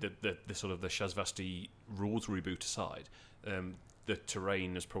 I mean, the sort of the Shazvasti rules reboot aside, the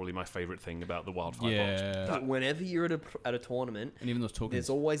terrain is probably my favourite thing about the Wildfire box. Whenever you're at a tournament, and even those tokens, there's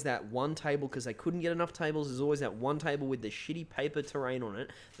always that one table, because they couldn't get enough tables. There's always that one table with the shitty paper terrain on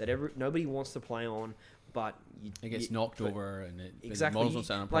it that nobody wants to play on, but it gets knocked over and exactly. The models don't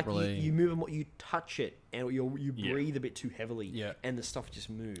stand up properly. You move them, you touch it, and you breathe a bit too heavily, and the stuff just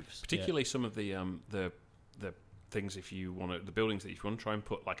moves. Particularly some of the things, if you want to, the buildings that if you want to try and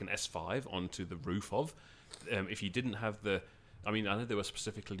put like an S5 onto the roof of, if you didn't have I know they were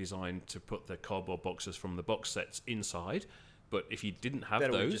specifically designed to put the cardboard boxes from the box sets inside, but if you didn't have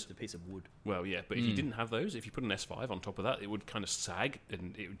Better those, with just a piece of wood. Well, yeah, but if you didn't have those, if you put an S5 on top of that, it would kind of sag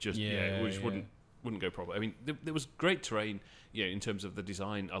and it would just wouldn't go properly. I mean, there was great terrain, in terms of the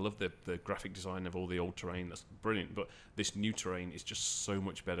design. I love the graphic design of all the old terrain. That's brilliant. But this new terrain is just so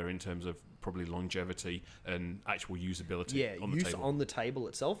much better in terms of probably longevity and actual usability. Yeah, on the use table. on the table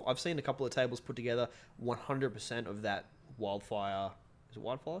itself. I've seen a couple of tables put together. 100% of that Wildfire. Is it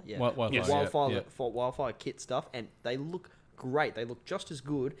Wildfire? Yeah. Wildfire. For Wildfire kit stuff, and they look great. They look just as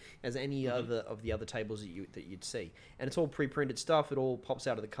good as any other of the other tables that you'd see. And it's all pre-printed stuff. It all pops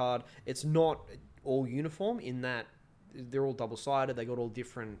out of the card. It's not all uniform in that they're all double-sided. They got all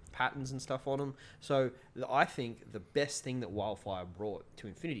different patterns and stuff on them. So I think the best thing that Wildfire brought to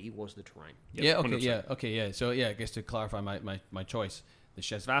Infinity was the terrain. Yep, So I guess to clarify my choice, the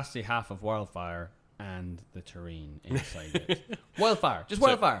Shazvasti half of Wildfire and the terrain inside it. Wildfire. Just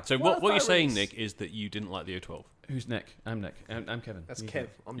Wildfire. So what you're saying, Nick, is that you didn't like the O12. Who's Nick? I'm Nick. I'm Kevin. That's Kev.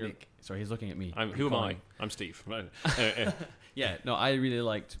 I'm Nick. Sorry, he's looking at me. Who am I? I'm Steve. Yeah, no, I really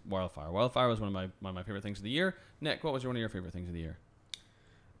liked Wildfire. Wildfire was one of my favorite things of the year. Nick, what was one of your favorite things of the year?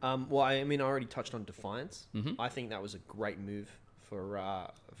 Well, I already touched on Defiance. Mm-hmm. I think that was a great move for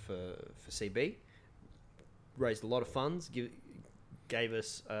CB. Raised a lot of funds. He's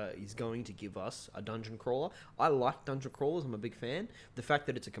going to give us a dungeon crawler. I like dungeon crawlers. I'm a big fan. The fact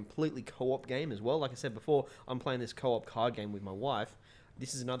that it's a completely co-op game as well. Like I said before, I'm playing this co-op card game with my wife.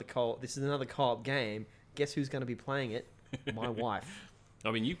 This is another co-op game. Guess who's going to be playing it? My wife. I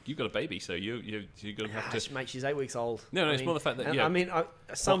mean, you've got a baby, so you're going to have to. Mate, she's 8 weeks old. No, it's more the fact that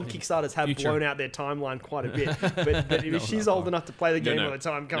some Kickstarters have blown out their timeline quite a bit, but if she's old enough to play the game when the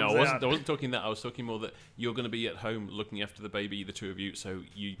time comes out. I wasn't talking that. I was talking more that you're going to be at home looking after the baby, the two of you, so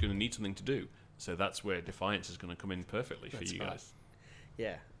you're going to need something to do. So that's where Defiance is going to come in perfectly for you guys.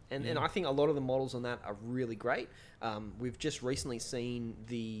 Yeah. And I think a lot of the models on that are really great. We've just recently seen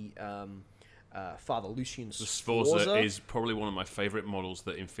the Father Lucian's The Sforza is probably one of my favourite models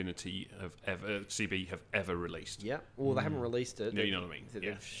that CB have ever released. Yeah, well, they haven't released it. No, you know what I mean. They've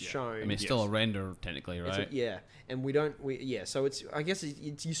Yeah, shown. I mean, it's still a render technically, It's right? yeah, and so it's. I guess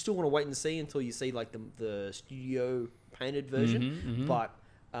you still want to wait and see until you see like the studio painted version. But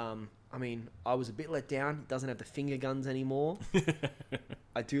I mean, I was a bit let down. It doesn't have the finger guns anymore.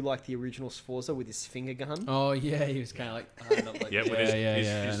 I do like the original Sforza with his finger gun. Oh yeah, he was kind of like, with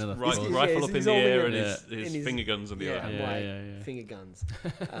his another rifle He's up in he's the holding air it and in his finger guns on the other hand. Yeah. Finger guns.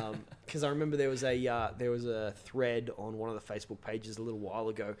 Because I remember there was a thread on one of the Facebook pages a little while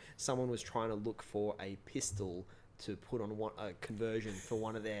ago. Someone was trying to look for a pistol to put on a conversion for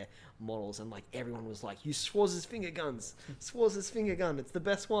one of their models, and like everyone was like, "Use Sforza's finger guns. Sforza's finger gun. It's the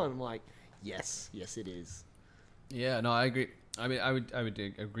best one." I'm like, yes, it is. Yeah, no, I agree. I mean, I would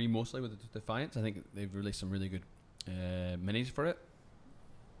agree mostly with the Defiance. I think they've released some really good minis for it.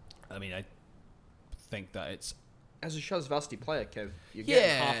 I mean, I think that it's As a Shazvasti player, Kev, you're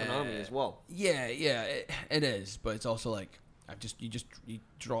getting half an army as well. Yeah, it is, but it's also like you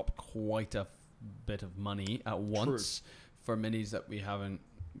drop quite a bit of money at once for minis that we haven't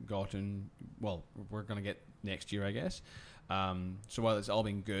gotten. Well, we're gonna get next year, I guess. So while it's all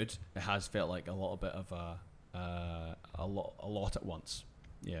been good, it has felt like a little bit of a lot at once.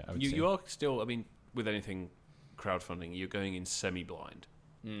 Yeah, I would say. You are still. I mean, with anything crowdfunding, you're going in semi-blind.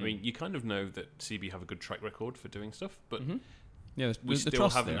 I mean, you kind of know that CB have a good track record for doing stuff, but yeah, we still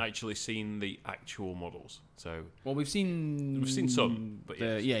haven't actually seen the actual models. So, well, we've seen some, but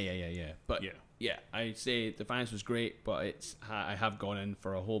yeah. But yeah. yeah, I'd say Defiance was great, but I have gone in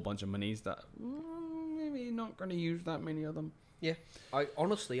for a whole bunch of minis that maybe not going to use that many of them. Yeah, I'm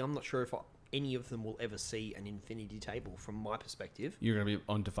not sure if any of them will ever see an infinity table from my perspective. You're going to be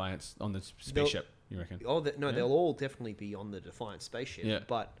on Defiance on the spaceship, you reckon? They'll all definitely be on the Defiant spaceship. Yeah.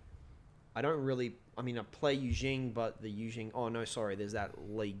 But I don't really. I mean, I play Yujing, but the Yujing. Oh no, sorry. There's that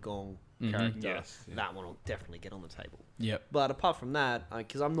Li Gong character. Yes, yeah. That one will definitely get on the table. Yep. But apart from that,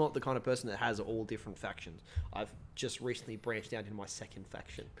 because I'm not the kind of person that has all different factions, I've just recently branched out into my second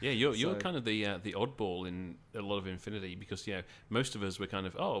faction. Yeah, you're kind of the oddball in a lot of Infinity because most of us were kind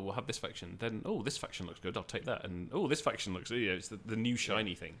of we'll have this faction, then this faction looks good, I'll take that, and this faction looks it's the new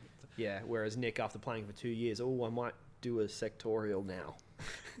shiny thing. Yeah. Whereas Nick, after playing for 2 years, I might do a sectorial now.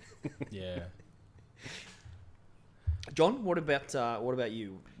 Yeah. John, what about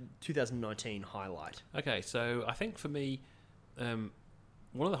you? 2019 highlight. Okay, so I think for me, one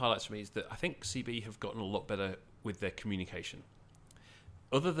of the highlights for me is that I think CB have gotten a lot better with their communication.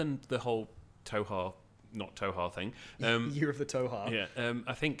 Other than the whole not Toha thing. Year of the Toha. Yeah,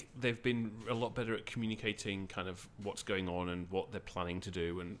 I think they've been a lot better at communicating kind of what's going on and what they're planning to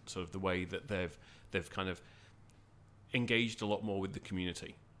do and sort of the way that they've kind of engaged a lot more with the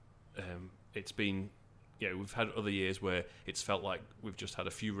community. It's been... we've had other years where it's felt like we've just had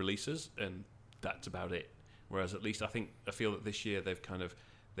a few releases and that's about it. Whereas at least I feel that this year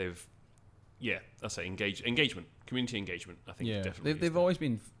engagement, community engagement. I think definitely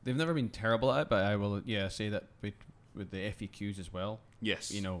they've never been terrible at it, but I will say that with the FAQs as well. Yes,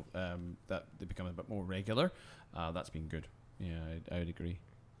 that they become a bit more regular. That's been good. Yeah, I would agree.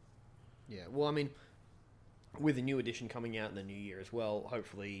 Yeah, well, I mean, with the new edition coming out in the new year as well,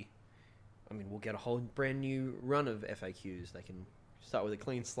 hopefully. I mean, we'll get a whole brand new run of FAQs. They can start with a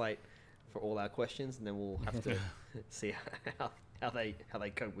clean slate for all our questions, and then we'll have to see how they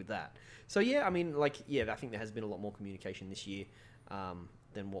cope with that. So yeah, I mean, I think there has been a lot more communication this year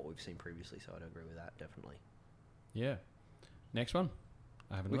than what we've seen previously. So I'd agree with that definitely. Yeah. Next one.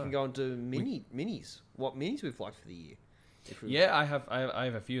 We can go on to minis. What minis we've liked for the year? I have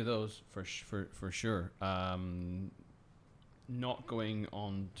a few of those for sure. Not going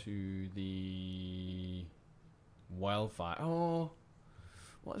on to the Wildfire. Oh,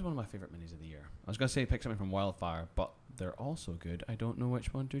 what is one of my favourite minis of the year? I was going to say pick something from Wildfire, but they're also good. I don't know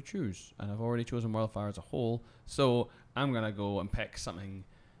which one to choose, and I've already chosen Wildfire as a whole, so I'm going to go and pick something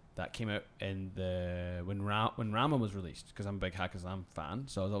that came out in when Rama was released, because I'm a big Hakazam fan,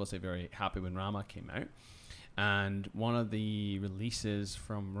 so I was obviously very happy when Rama came out. And one of the releases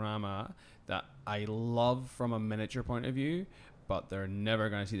from Rama that I love from a miniature point of view, but they're never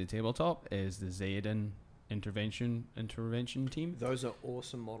going to see the tabletop, is the Zayden intervention team. Those are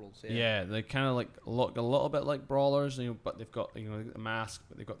awesome models. Yeah, they kind of look a little bit like brawlers, but they've got the mask,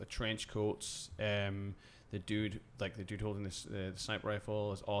 but they've got the trench coats. The dude holding the sniper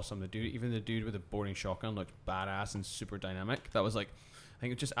rifle is awesome. The dude with the boarding shotgun looks badass and super dynamic. That was I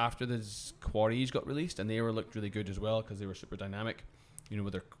think it was just after the Quarries got released, and they looked really good as well because they were super dynamic,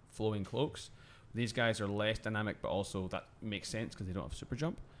 with their flowing cloaks. These guys are less dynamic, but also that makes sense because they don't have super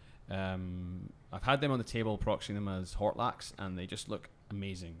jump. I've had them on the table proxying them as Hortlax, and they just look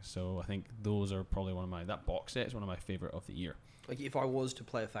amazing. So I think those are probably that box set is one of my favorite of the year. Like if I was to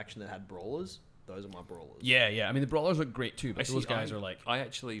play a faction that had brawlers, those are my brawlers. Yeah. I mean, the brawlers look great too, but those guys are like. I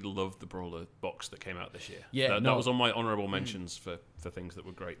actually loved the brawler box that came out this year. Yeah, that was on my honourable mentions for things that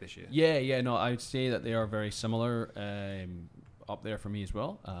were great this year. Yeah. No, I would say that they are very similar up there for me as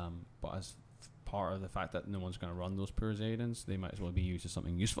well. But as part of the fact that no one's going to run those Purzaidens, they might as well be used as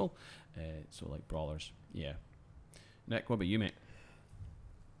something useful. So like brawlers, yeah. Nick, what about you, mate?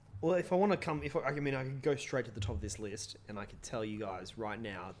 Well, if I want to I could go straight to the top of this list, and I could tell you guys right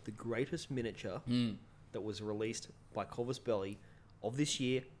now the greatest miniature that was released by Corvus Belli of this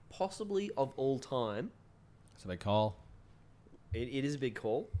year, possibly of all time. That's a big call. It is a big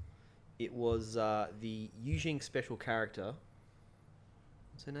call. It was the Yujing special character.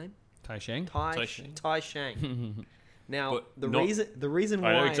 What's her name? Tai Shang. Tai Shang. Now, But the not- reason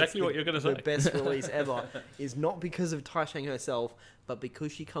I know why exactly it's what you're gonna the say. best release ever is not because of Tai Shang herself, but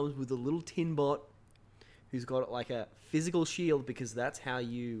because she comes with a little tin bot who's got like a physical shield, because that's how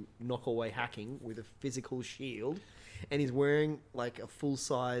you knock away hacking, with a physical shield, and he's wearing like a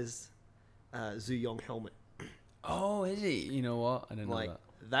full-size Zhu Yong helmet. Oh, is he? You know what? I didn't know Like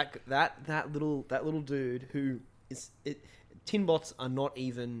that. that little dude who is it. Tin bots are not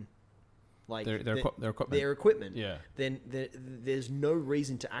even like Their equipment. Their equipment. Yeah. Then there's no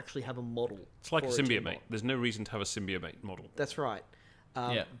reason to actually have a model. It's like a for symbiote tin mate. bot. There's no reason to have a symbiote mate model. That's right.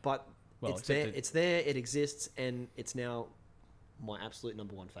 Yeah. But Well, it's except there. it- It's there. It exists, and it's now my absolute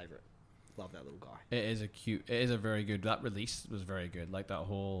number one favorite. Love that little guy. It is a very good. That release was very good. Like the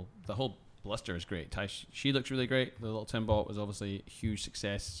whole blister is great. She looks really great. The little Timbot was obviously a huge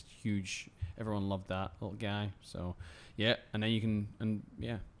success. Huge. Everyone loved that little guy. So yeah, and then you can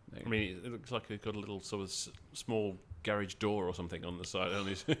I mean, it looks like it's got a little sort of small garage door or something on the side. And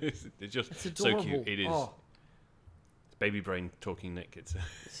it's just It's so adorable. cute. It is. Oh, It's baby brain talking Nick. It's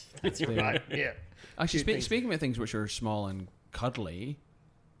that's right. Yeah. Actually, Cute things. speaking of things which are small and cuddly,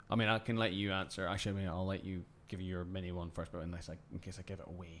 I mean, I can let you answer. Actually, I mean, I'll let you give your mini one first, but in case I give it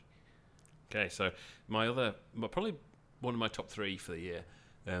away. Okay, so probably one of my top three for the year,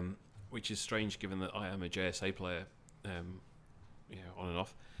 which is strange given that I am a JSA player, on and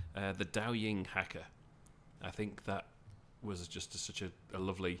off. The Dao Ying Hacker. I think that was just such a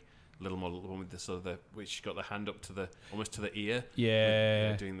lovely little model, the one with the sort of which got the hand up to almost to the ear.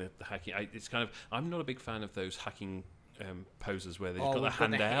 Yeah. doing the hacking. It's kind of, I'm not a big fan of those hacking poses where they've Oh, got the we've got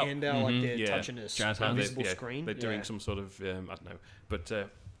hand the out. hand out like Mhm. they're Yeah. touching a Jazz And hands. visible screen. They're doing Yeah. some sort of I don't know, but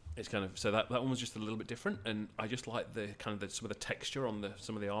it's kind of, so that one was just a little bit different, and I just like the kind of some of the texture on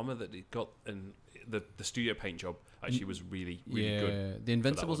some of the armor that it got, and the studio paint job actually was really good. The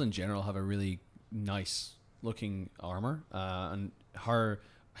Invincibles one. in general have a really nice looking armor, and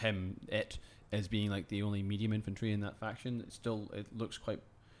it as being like the only medium infantry in that faction. It looks quite.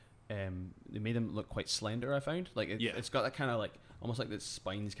 They made him look quite slender. I found it's got that kind of like almost like the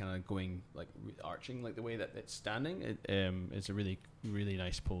spine's kind of going like arching, like the way that it's standing. It's a really really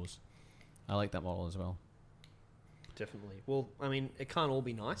nice pose. I like that model as well. Definitely. Well, I mean, it can't all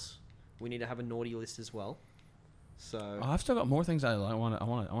be nice. We need to have a naughty list as well. So Oh, I've still got more things I want to.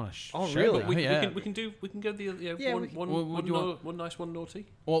 Oh, share really? now. We yeah. can go the Yeah, one, we- What do you want? one nice, one naughty.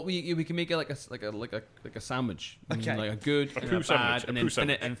 Well, we can make it like a sandwich. Okay. Like a good A and poo a sandwich, bad, a and poo then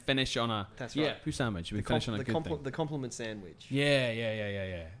sandwich. finish on a That's yeah right. poo sandwich. We the, finish on a good thing. the compliment sandwich.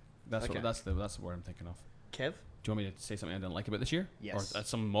 Yeah. That's Okay. that's the word I'm thinking of. Kev? Do you want me to say something I didn't like about this year? Yes. Or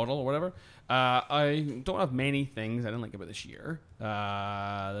some model or whatever? I don't have many things I didn't like about this year.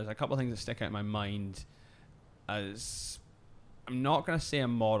 There's a couple of things that stick out in my mind. As I'm not going to say a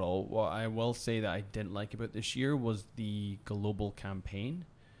model. What I will say that I didn't like about this year was the global campaign.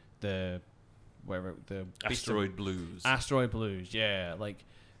 The Asteroid Blues. Asteroid Blues, yeah. Like,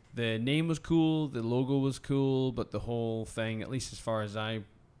 the name was cool, the logo was cool, but the whole thing, at least as far as I'm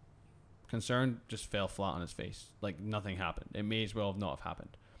concerned, just fell flat on its face. Like, nothing happened. It may as well have not have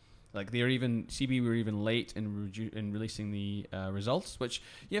happened. Like, CB were even late in releasing the results, which,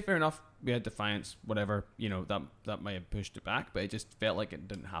 yeah, fair enough. We had Defiance, whatever. That might have pushed it back, but it just felt like it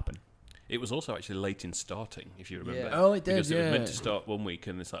didn't happen. It was also actually late in starting, if you remember. Yeah. Oh, it did, Because it was meant yeah. to start one week,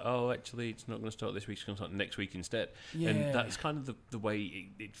 and it's like, oh, actually, it's not going to start this week. It's going to start next week instead. Yeah. And that's kind of the way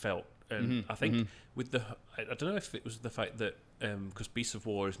it felt. And I think with I don't know if it was the fact that because Beasts of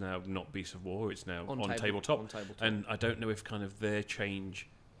War is now not Beasts of War, it's now on tabletop. On tabletop. And I don't know if kind of their change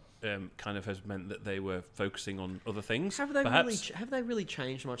kind of has meant that they were focusing on other things. Have they perhaps. have they really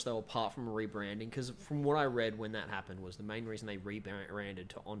changed much though, apart from rebranding? Because from what I read when that happened, was the main reason they rebranded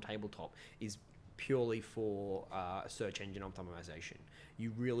to On Tabletop is purely for search engine optimization.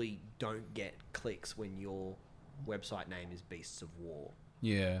 You really don't get clicks when your website name is Beasts of War.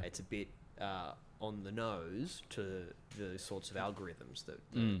 Yeah. It's a bit on the nose to the sorts of algorithms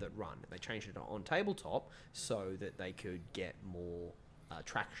that run. They changed it on tabletop so that they could get more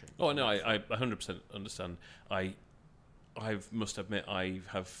traction. Oh no, I 100% understand. I must admit I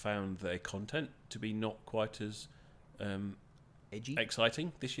have found their content to be not quite as Edgy.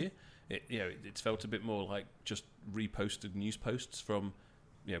 exciting this year. It's felt a bit more like just reposted news posts from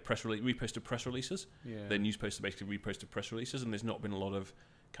reposted press releases. Yeah. Their news posts are basically reposted press releases, and there's not been a lot of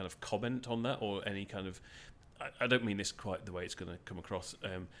kind of comment on that or any kind of. I don't mean this quite the way it's going to come across.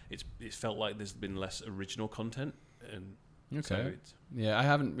 It's felt like there's been less original content, and Okay. Yeah, I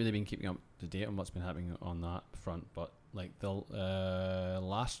haven't really been keeping up to date on what's been happening on that front, but like the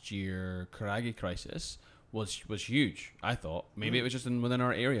last year Karagi Crisis was huge. I thought maybe it was just within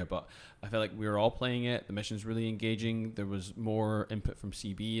our area, but I felt like we were all playing it. The mission's really engaging. There was more input from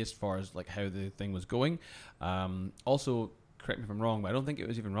CB as far as like how the thing was going. Also, correct me if I'm wrong, but I don't think it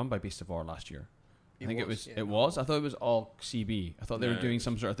was even run by Beast of War last year. I think it was. Yeah, it was. I thought it was all CB. I thought they were No, doing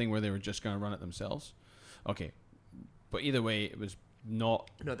some sort of thing where they were just going to run it themselves. Okay, but either way, it was not.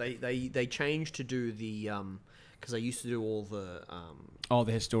 No, they changed to do the because they used to do all the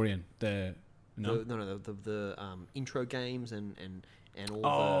The historian. The intro games and all.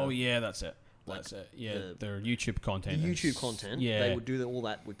 Oh the, yeah, that's it. like, That's it. Yeah, the- their YouTube content. The is- YouTube content. Yeah, They would do all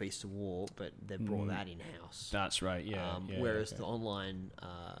that with Beast of War, but they brought that in house. that's right. Yeah. Whereas okay. the online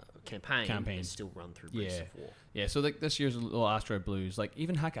campaign is still run through Beast Yeah. of War. Yeah, so like this year's little Asteroid Blues, like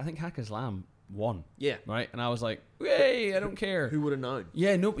even I think Hack Islam won, Yeah. right? And I was like, "Yay! I don't care." Who would have known?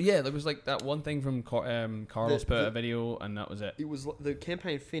 Yeah, no, yeah, there was like that one thing from Carlos put out the- a video, and that was it. It was the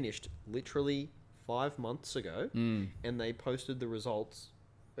campaign finished literally 5 months ago, and they posted the results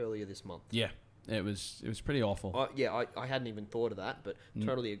earlier this month. Yeah, it was pretty awful. I hadn't even thought of that, but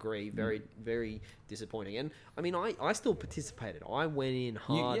totally agree. Very, very disappointing. And I mean, I still participated. I went in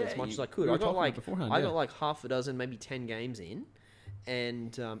hard as much as I could. we were I got talking like beforehand, I yeah. got like half a dozen, maybe 10 games in,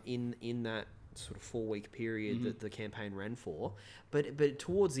 and in that sort of 4-week period that the campaign ran for. But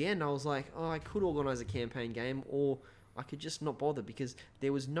towards the end, I was like, I could organize a campaign game, or I could just not bother because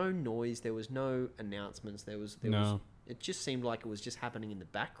there was no noise, there was no announcements, there was. It just seemed like it was just happening in the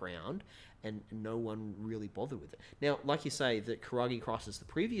background, and no one really bothered with it. Now, like you say, that Karagi Crisis the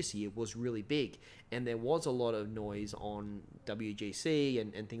previous year was really big, and there was a lot of noise on WGC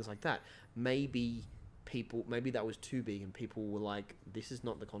and things like that. Maybe that was too big, and people were like, "This is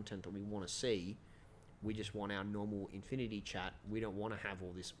not the content that we want to see. We just want our normal Infinity chat. We don't want to have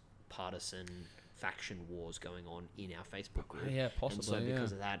all this partisan faction wars going on in our Facebook group." Yeah, possibly. And so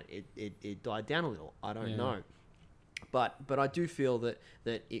because of that, it died down a little. I don't know. But I do feel that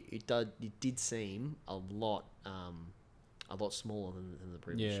it did seem a lot smaller than the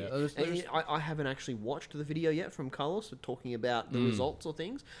previous year. And I haven't actually watched the video yet from Carlos talking about the results or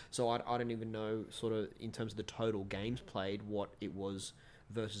things, so I don't even know sort of in terms of the total games played what it was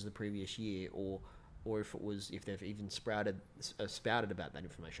versus the previous year, or if they've even spouted about that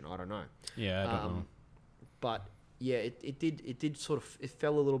information. I don't know. Yeah, I don't know. But yeah, it did sort of, it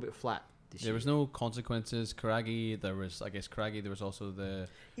fell a little bit flat. There was no consequences. Karagi, there was Karagi. There was also there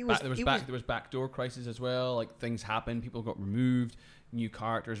was backdoor crisis as well. Like things happened, people got removed, new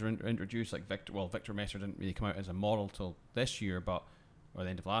characters were introduced. Like Victor Messer didn't really come out as a model till this year, or the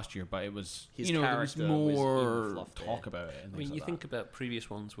end of last year. But it was there was more talk about it. And I mean, like you that. think about previous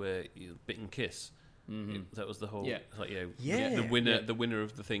ones where Bit and Kiss. That was the whole. Yeah. Like, Yeah. The winner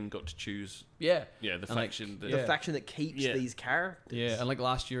of the thing got to choose. Yeah. Yeah, the And faction. the faction that keeps these characters. Yeah, and like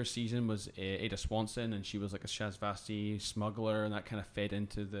last year's season was Ada Swanson, and she was like a Shazvasti smuggler, and that kind of fed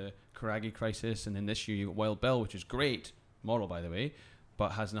into the Karagi Crisis. And then this year you got Wild Bill, which is great model by the way, but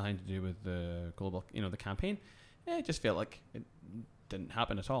has nothing to do with the global, the campaign. It just felt like it didn't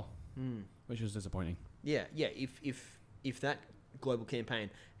happen at all, which was disappointing. Yeah. If that global campaign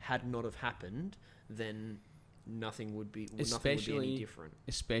had not have happened, then nothing would be any different.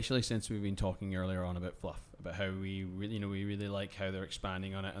 Especially since we've been talking earlier on about Fluff, about how we really like how they're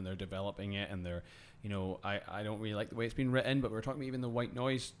expanding on it and they're developing it, and they're, I don't really like the way it's been written, but we're talking about even the White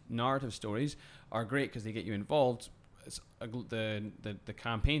Noise narrative stories are great because they get you involved. The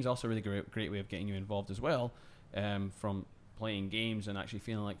campaign's also a really great way of getting you involved as well, from playing games and actually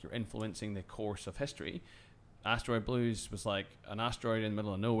feeling like you're influencing the course of history. Asteroid Blues was like an asteroid in the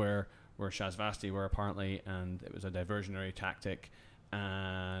middle of nowhere where Shazvasti were apparently, and it was a diversionary tactic.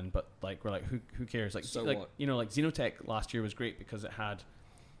 But like we're like, who cares? Like, so like what? Like Xenotech last year was great because it had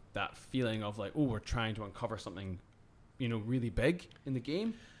that feeling of like, oh, we're trying to uncover something, really big in the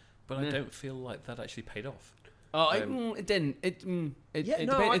game. But I don't feel like that actually paid off. Oh, it didn't. It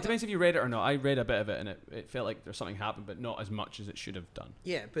depends if you read it or not. I read a bit of it, and it felt like there's something happened, but not as much as it should have done.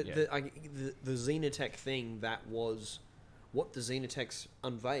 Yeah, but the Xenotech thing, that was what the Xenotechs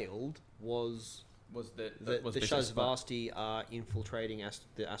unveiled was the Shazvasti are infiltrating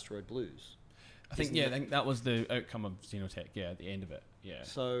the asteroid blues. I think that was the outcome of Xenotech. Yeah, at the end of it. Yeah.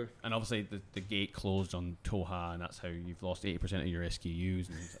 So, and obviously the gate closed on Toha, and that's how you've lost 80% of your SKUs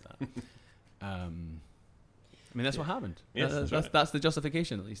and things like that. I mean, that's what happened. Yes, that's the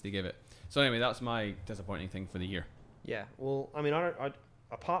justification, at least they give it. So anyway, that's my disappointing thing for the year. Yeah, well, I mean, I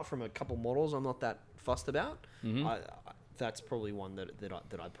apart from a couple models, I'm not that fussed about. Mm-hmm. That's probably one that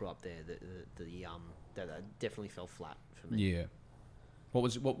I'd put up there. That definitely fell flat for me. Yeah. What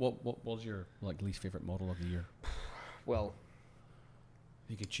was your least favorite model of the year? Well,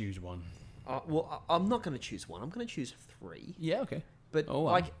 if you could choose one. I'm not going to choose one. I'm going to choose 3. Yeah. Okay. But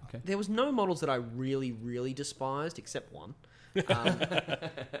okay. There was no models that I really, really despised except one.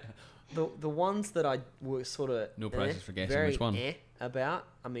 The ones that I were sort of no prizes for guessing very which one about.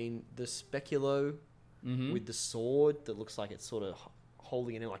 I mean, the Speculo mm-hmm. with the sword that looks like it's sort of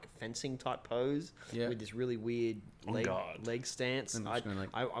holding it in like a fencing type pose with this really weird leg stance. I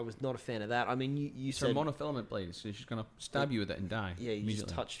was not a fan of that. I mean, you said monofilament blade, so she's gonna stab you with it and die. Yeah, you just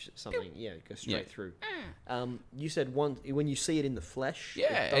touch something. Yeah, go straight through. You said when you see it in the flesh,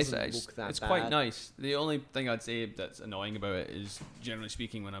 it doesn't look that bad. It's quite nice. The only thing I'd say that's annoying about it is, generally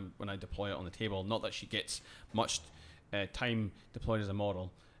speaking, when I deploy it on the table, not that she gets much time deployed as a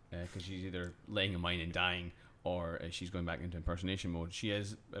model, because she's either laying a mine and dying, or she's going back into impersonation mode. She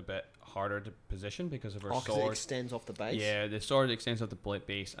is a bit harder to position because of her sword. It extends off the base. Yeah, the sword extends off the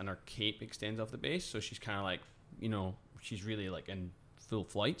base, and her cape extends off the base, so she's kind of like, she's really like in full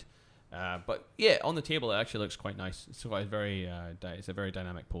flight. But yeah, on the table it actually looks quite nice. It's quite it's a very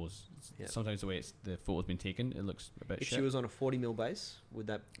dynamic pose. Sometimes the way the photo's been taken, it looks a bit. If she was on a 40 mil base, would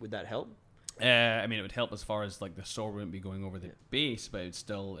that help? I mean, it would help as far as like the sword wouldn't be going over the base, but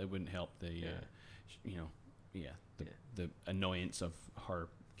it wouldn't help the the annoyance of her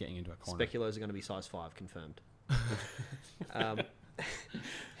getting into a corner. Speculos are going to be size 5, confirmed.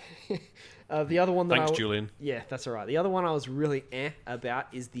 The other one that Thanks, Julian. Yeah, that's all right. The other one I was really about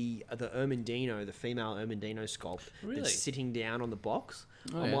is the Ermendino, the female Ermendino sculpt that's sitting down on the box.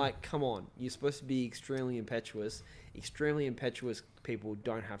 I'm like, come on, you're supposed to be extremely impetuous. Extremely impetuous people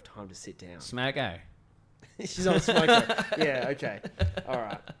don't have time to sit down. Smack eye. She's on a smoker. Yeah, okay. All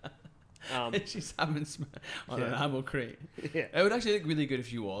right. She's having on an ammo crate. Yeah, it would actually look really good if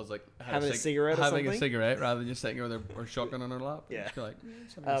she was like having a cigarette or something. Having a cigarette rather than just sitting with her shotgun on her lap. Yeah. Like,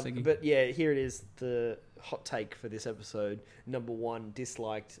 but yeah, here it is. The hot take for this episode: number 1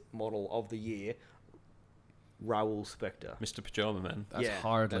 disliked model of the year, Raoul Spectre, Mr. Pajama Man. That's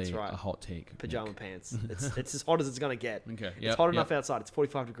hardly a hot take. Pajama pants. It's as hot as it's gonna get. Okay. It's hot enough outside. It's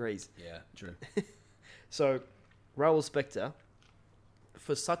 45 degrees. Yeah, true. So, Raoul Spectre,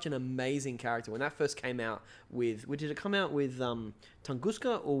 for such an amazing character, when that first came out did it come out with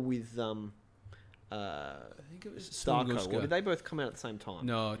Tunguska or with I think it was Starco? Tunguska. Or did they both come out at the same time?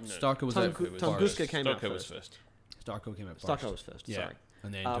 No. Starco was Tunguska came out Starco was first. Starco came out first. Starco was first. Yeah. Sorry.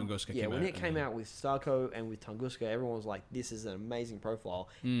 And then Tunguska came out. Yeah, when it came out with Starco and with Tunguska, everyone was like, "This is an amazing profile."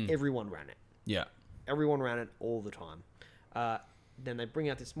 Everyone ran it. Yeah. Everyone ran it all the time. Then they bring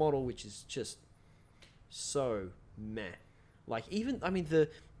out this model, which is just so meh. Like, even, I mean,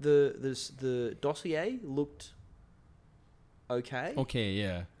 the dossier looked okay. Okay,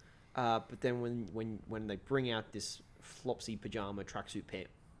 yeah. But then when they bring out this flopsy pajama tracksuit pant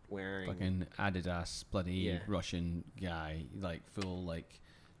wearing fucking Adidas bloody Russian guy, like full like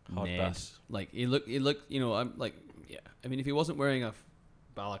hard Ned, bass. like he looked, I'm like, yeah. I mean, if he wasn't wearing a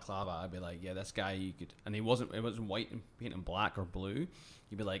balaclava, I'd be like, yeah, this guy you could. And it wasn't white and painted in black or blue.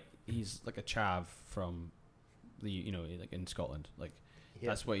 You'd be like, he's like a chav from the like in Scotland. Like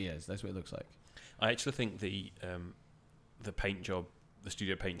that's what he is. That's what it looks like. I actually think the paint job, the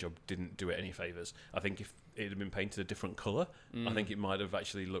studio paint job, didn't do it any favors. I think if it had been painted a different color, I think it might have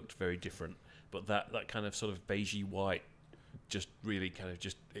actually looked very different. But that kind of sort of beigey white just really kind of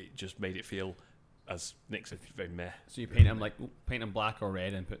just made it feel, as Nick said, very meh. So you paint him black or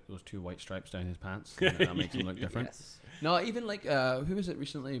red and put those 2 white stripes down his pants. And that makes him look different. Yes. No, even like who was it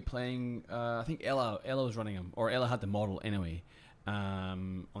recently playing? I think Ella was running him, or Ella had the model anyway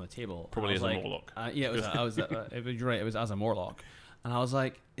on the table. Probably as a Morlock. Yeah, it was. You're right. It was as a Morlock, and I was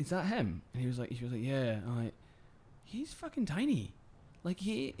like, "Is that him?" And he was like, "Yeah." I'm like, "He's fucking tiny. Like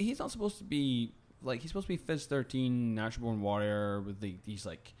he's not supposed to be like he's supposed to be Fizz 13 Naturalborn Warrior with these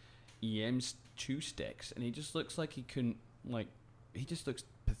like EM2 sticks, and he just looks like he couldn't like he just looks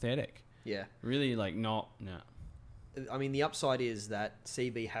pathetic. Yeah. Really, like, not... Nah. I mean, the upside is that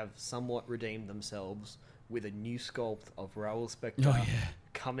CB have somewhat redeemed themselves with a new sculpt of Raoul Spectre Oh, yeah.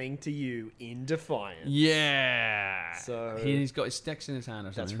 coming to you in Defiance. Yeah. So he's got his sticks in his hand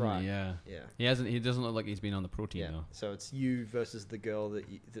or something. That's right. Yeah. Yeah. He hasn't. He doesn't look like he's been on the protein Yeah. though. So it's you versus the girl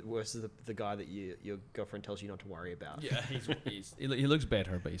versus the guy that your girlfriend tells you not to worry about. Yeah. He looks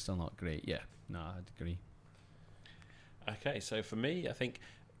better, but he's still not great. Yeah. No, I'd agree. Okay, so for me, I think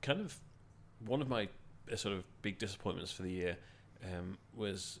kind of one of my sort of big disappointments for the year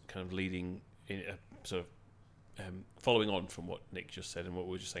was kind of leading in a sort of following on from what Nick just said and what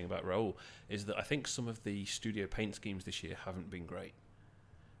we were just saying about Raoul, is that I think some of the studio paint schemes this year haven't been great.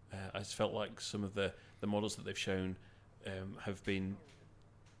 I just felt like some of the models that they've shown have been...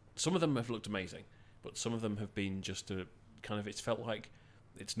 Some of them have looked amazing, but some of them have been just a kind of... It's felt like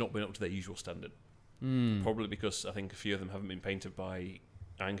it's not been up to their usual standard. Probably because I think a few of them haven't been painted by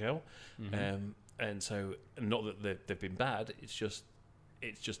Angel. And so, not that they've been bad, it's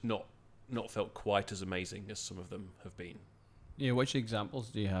just not felt quite as amazing as some of them have been. Yeah, which examples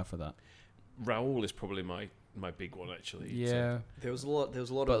do you have for that? Raoul is probably my big one, actually. Yeah, There was a lot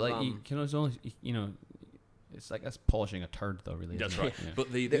but of like you can only it's like that's polishing a turd though, really. that's isn't right. it? Yeah.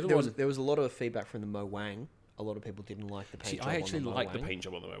 But the there other was one, there was a lot of feedback from the Mo Wang. A lot of people didn't like the paint see, job I actually on the Mo like the Wang. paint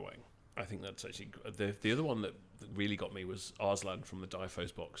job on the Mo Wang. I think that's actually the other one that really got me was Arslan from the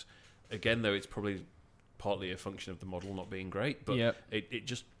Difos box. Again, though, it's probably partly a function of the model not being great, but Yep. it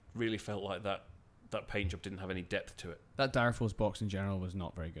just really felt like that paint job didn't have any depth to it. That Direfos box in general was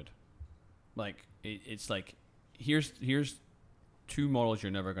not very good. Like it's like here's two models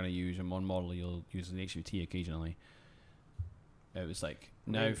you're never going to use, and one model you'll use an HVT occasionally. It was like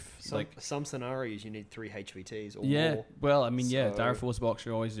now Some scenarios you need 3 HVTs or yeah. more. Well, I mean, yeah, So- Direfos box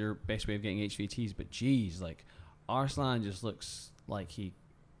are always your best way of getting HVTs, but geez, like Arslan just looks like he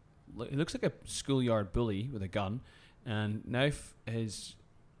looks like a schoolyard bully with a gun, and Knife is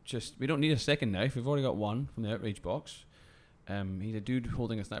just... We don't need a second Knife. We've already got one from the Outrage box. He's a dude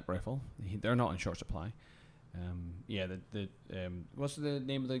holding a sniper rifle. They're not in short supply. Yeah, what's the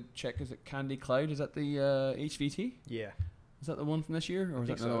name of the check? Is it Candy Cloud? Is that the HVT? Yeah. Is that the one from this year, or is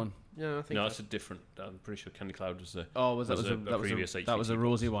that think another so. one? No, I think No, so. it's a different. I'm pretty sure Candy Cloud was the. Oh, that was was a previous that was a HVT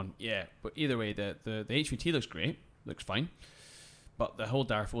rosy box. one. Yeah, but either way, the HVT looks great, looks fine. But the whole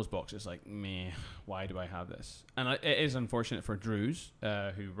Direfos box is like, meh, why do I have this? And it is unfortunate for Drews,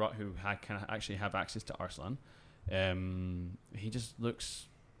 who can actually have access to Arslan. He just looks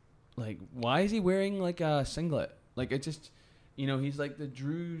like, why is he wearing like a singlet? Like it just, he's like the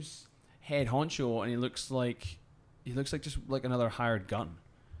Drews head honcho, and he looks like just like another hired gun.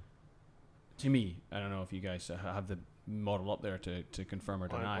 To me, I don't know if you guys have the model up there to confirm or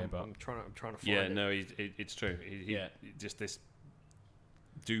deny, but I'm trying to find Yeah, it. no, it's true. Yeah. Just this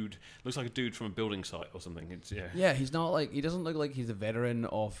dude looks like a dude from a building site or something. It's yeah, he doesn't look like he's a veteran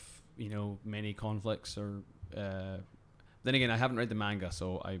of many conflicts or. Then again, I haven't read the manga,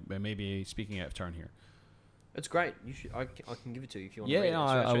 so I may be speaking out of turn here. It's great. You should. I can give it to you if you want. Yeah, to read no, it.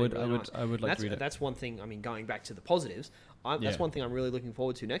 It's I actually would really nice. I would like to read it. That's one thing. I mean, going back to the positives, that's Yeah. one thing I'm really looking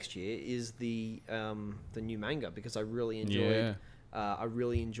forward to next year is the new manga, because I really enjoyed. Yeah. I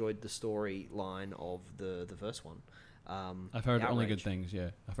really enjoyed the storyline of the first one. I've heard only good Outrage. things. Yeah,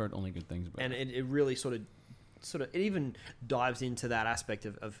 I've heard only good things about And it. it really sort of it even dives into that aspect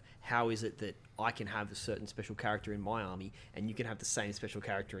of how is it that I can have a certain special character in my army and you can have the same special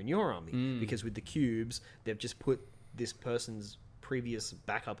character in your army, because with the cubes they've just put this person's previous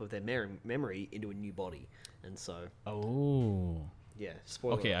backup of their memory into a new body, and so Oh, yeah,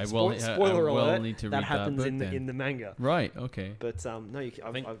 spoiler. Okay, I spoiler will alert. need to that read that happens book in the then. manga. right. Okay. But no, you can,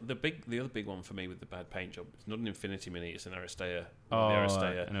 I think I've, the other big one for me with the bad paint job, it's not an Infinity Mini, it's an Aristea. Oh, the I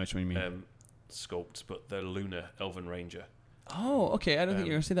Aristea know which one you mean. sculpt, but the Luna Elven Ranger. Oh, okay. I don't think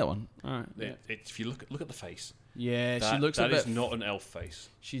you're gonna see that one. All right. Yeah, If you look at the face, yeah that, she looks a that bit. is not an elf face.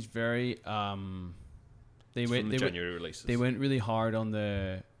 She's very. They It's went. from They the went. January releases. They went really hard on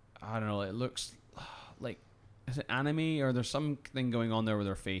the. I don't know. It looks like, is it anime or there's something going on there with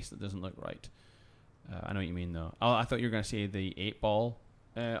her face that doesn't look right. I know what you mean though. Oh, I thought you were gonna say the 8-ball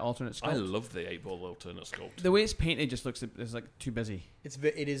alternate sculpt. I love the 8-ball alternate sculpt. The way it's painted just looks it's like too busy.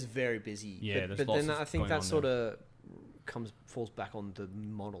 it is very busy. Yeah, but there's then lots I of think going that on sort of falls back on the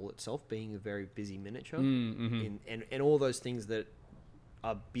model itself being a very busy miniature, Mm-hmm. and all those things that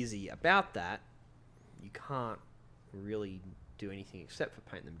are busy about that, you can't really do anything except for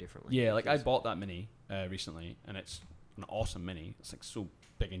paint them differently. Yeah, like I because- bought that mini recently, and it's an awesome mini. It's like so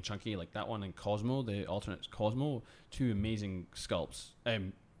big and chunky, like that one in Cosmo, the alternate Cosmo. Two amazing sculpts.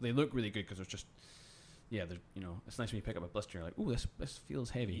 They look really good because there's just yeah, it's nice when you pick up a blister and you're like, ooh, this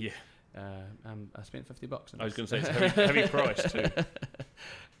feels heavy. Yeah. I spent $50. I was going to say it's a heavy price too.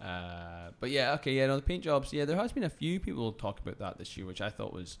 But yeah, okay, yeah, no, the paint jobs. Yeah, there has been a few people talk about that this year, which I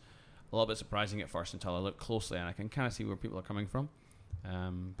thought was a little bit surprising at first until I looked closely, and I can kind of see where people are coming from.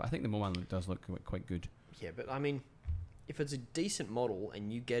 But I think the Moan does look quite good. Yeah, but I mean, if it's a decent model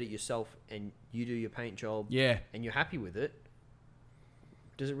and you get it yourself and you do your paint job, Yeah, and you're happy with it,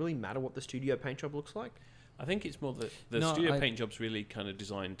 does it really matter what the studio paint job looks like? I think it's more that the studio paint job's really kind of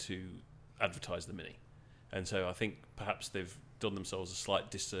designed to advertise the Mini, and so I think perhaps they've done themselves a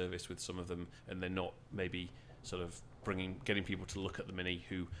slight disservice with some of them, and they're not maybe sort of getting people to look at the Mini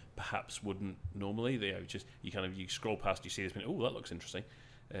who perhaps wouldn't normally. You scroll past, you see this Mini, oh, that looks interesting,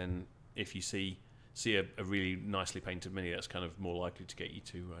 and if you see a really nicely painted Mini, that's kind of more likely to get you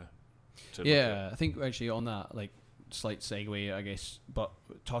to look at. I think actually on that, like, slight segue, I guess, but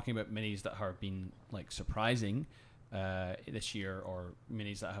talking about minis that have been like surprising this year, or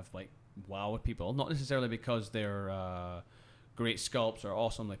minis that have like wowed people, not necessarily because they're great sculpts or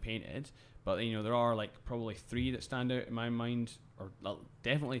awesomely painted, but there are like probably 3 that stand out in my mind, or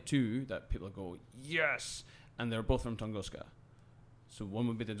definitely 2 that people go yes, and they're both from Tunguska. So one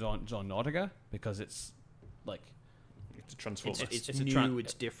would be the Zon Nautiga, because it's like It's a transformer. It's new,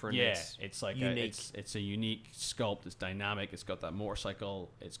 it's different. Yeah, it's like unique. It's a unique sculpt. It's dynamic. It's got that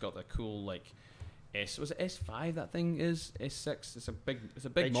motorcycle. It's got that cool like was it S5 that thing is S6. It's a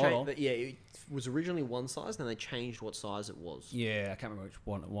big model. It was originally one size, then they changed what size it was. Yeah, I can't remember which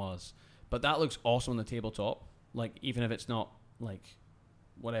one it was, but that looks awesome on the tabletop. Like, even if it's not like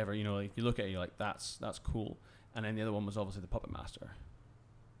whatever, like, you look at it, you're like, that's cool. And then the other one was obviously the Puppet Master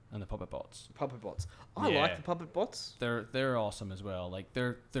and the Puppet Bots. Puppet Bots. I like the Puppet Bots. They're awesome as well. Like,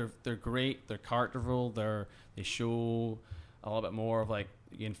 they're great. They're characterful. They show a little bit more of like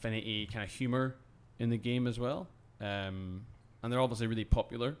the Infinity kind of humor in the game as well. And they're obviously really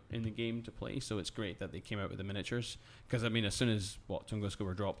popular in the game to play, so it's great that they came out with the miniatures. Because I mean, as soon as Tunguska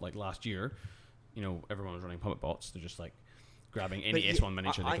were dropped like last year, everyone was running Puppet Bots. They're just like grabbing any S1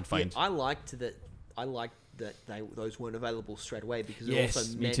 miniature they can find. I liked that those weren't available straight away, because it Yes,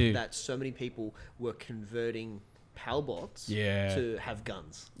 also me meant too. that so many people were converting PAL bots Yeah. to have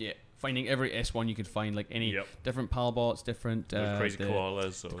guns. Yeah, finding every S1 you could find, like any different PAL bots, different crazy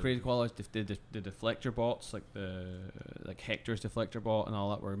koalas, the crazy koalas, the deflector bots, like Hector's deflector bot and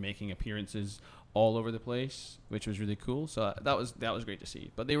all that, were making appearances all over the place, which was really cool. So that was great to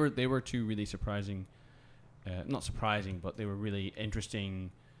see. But they were 2 really surprising, not surprising, but they were really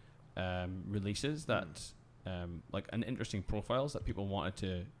interesting releases that like, an interesting profiles that people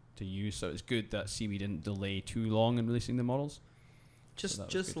wanted to use. So it's good that CB didn't delay too long in releasing the models.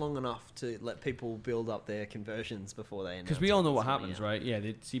 Just long enough to let people build up their conversions before they announce. Because we all know what happens, right? Yeah,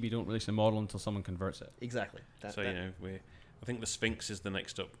 the CB don't release a model until someone converts it. Exactly. I think the Sphinx is the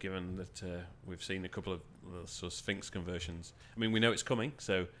next up, given that we've seen a couple of sort of Sphinx conversions. I mean, we know it's coming,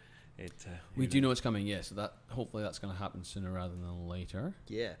 so we do know it's coming. Yeah, so that hopefully that's going to happen sooner rather than later.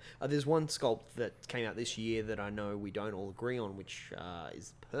 Yeah, there's one sculpt that came out this year that I know we don't all agree on, which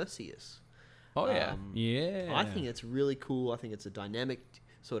is Perseus. Oh yeah. I think it's really cool. I think it's a dynamic,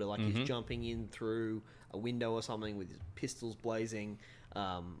 sort of like he's jumping in through a window or something with his pistols blazing,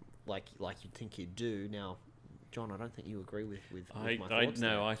 like you'd think he'd do. Now, John, I don't think you agree with my thoughts.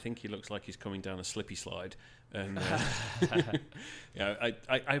 No, I think he looks like he's coming down a slippy slide, and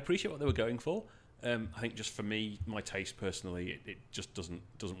I appreciate what they were going for. I think just for me, my taste personally, it just doesn't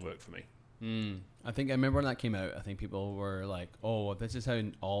work for me. I think I remember when that came out, I think people were like, oh, this is how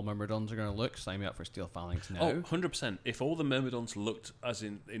all Myrmidons are going to look. Sign me up for Steel Phalanx now. Oh, 100%. If all the Myrmidons looked as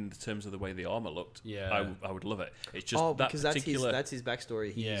in terms of the way the armor looked, I would love it. It's just because that's his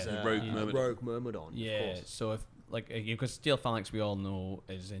backstory. He's a rogue Myrmidon. Yeah, of course. So if, like, because Steel Phalanx, we all know,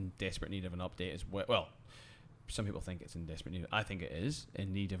 is in desperate need of an update as well. Well, some people think it's in desperate need. I think it is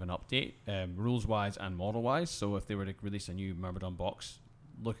in need of an update, rules-wise and model-wise. So if they were to release a new Myrmidon box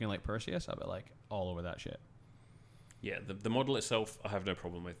looking like Perseus, I'd be like all over that shit. Yeah, the model itself I have no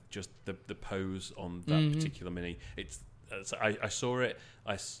problem with. Just the pose on that particular mini. I saw it.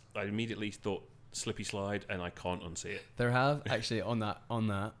 I immediately thought slippy slide, and I can't unsee it. There have actually on that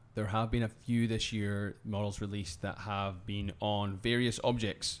there have been a few this year models released that have been on various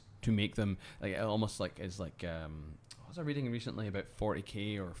objects to make them like almost like as like what was I reading recently about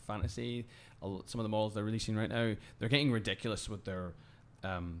 40k or fantasy? Some of the models they're releasing right now, they're getting ridiculous with their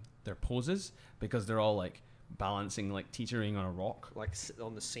poses, because they're all like balancing, like teetering on a rock, like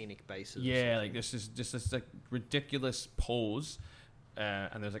on the scenic basis. Yeah, like this is just this like ridiculous pose,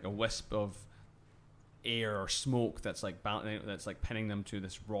 and there's like a wisp of air or smoke that's like that's like pinning them to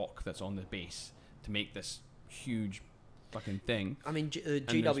this rock that's on the base, to make this huge fucking thing. I mean,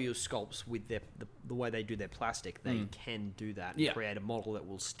 GW sculpts with the way they do their plastic, they can do that and create a model that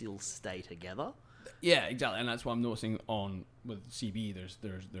will still stay together. Yeah, exactly, and that's what I'm noticing on with CB.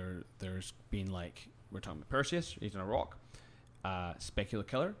 There's been like, we're talking about Perseus, he's on a rock. Specular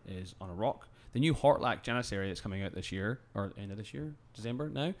Killer is on a rock. The new Hortlak Janissary that's coming out this year, or end of this year, December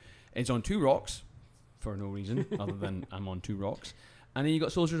now, it's on 2 rocks for no reason other than I'm on 2 rocks. And then you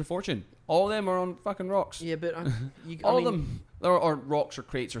got Soldiers of Fortune. All of them are on fucking rocks. Yeah, but all of them are rocks or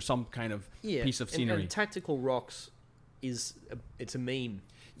crates or some kind of piece of scenery. And tactical rocks it's a meme.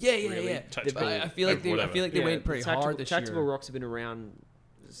 Yeah. I feel like they went pretty hard this year. Tactical rocks have been around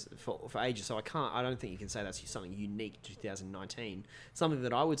for ages, so I don't think you can say that's something unique to 2019. Something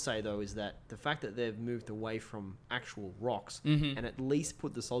that I would say though is that the fact that they've moved away from actual rocks and at least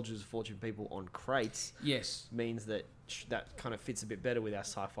put the Soldiers of Fortune people on crates, means that that kind of fits a bit better with our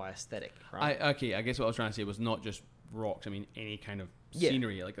sci-fi aesthetic, right? I guess what I was trying to say was not just rocks. I mean any kind of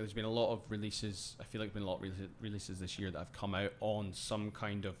scenery. Like there's been a lot of releases. I feel like there's been a lot of releases this year that have come out on some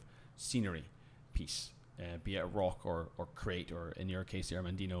kind of scenery piece. Be it a rock or crate, or in your case, the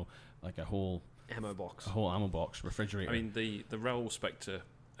Armandino, like a whole ammo box, refrigerator. I mean, the Raoul Spectre,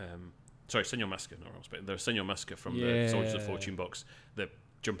 Senor Massacre, not Raoul Spectre, the Senor Massacre from the Soldiers of Fortune box, they're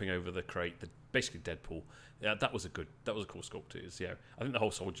jumping over the crate, the basically Deadpool. Yeah, that was a cool sculpt too. Yeah, I think the whole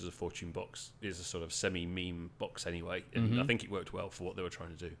Soldiers of Fortune box is a sort of semi-meme box anyway, and I think it worked well for what they were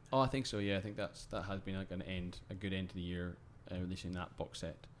trying to do. Oh, I think so. Yeah, I think that has been a good end to the year, releasing that box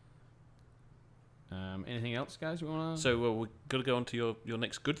set. Anything else, guys? We want to? So we're gonna go on to your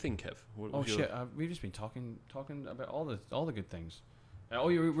next good thing, Kev. We've just been talking about all the good things.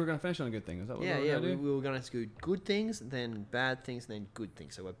 We're gonna finish on a good thing. Is that what we were gonna do? Good things, then bad things, then good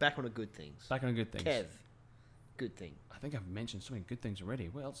things. So we're back on a good things. Back on a good things. Kev, good thing. I think I've mentioned so many good things already.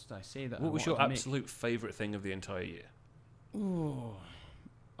 What else did I say that? What was your absolute favourite thing of the entire year? Ooh.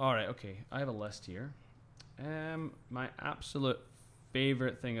 All right. Okay. I have a list here. My absolute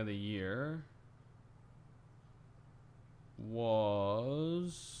favorite thing of the year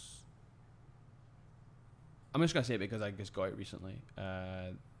was, I'm just gonna say it because I just got it recently.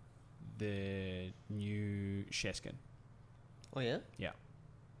 The new Sheskin. Oh yeah. Yeah.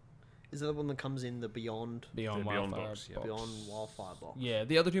 Is that the one that comes in the Beyond Wildfire box? Yeah. Beyond Wildfire box. Yeah,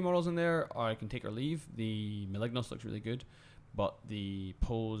 the other 2 models in there I can take or leave. The Malignos looks really good, but the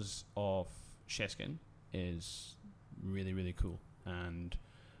pose of Sheskin is really, really cool. And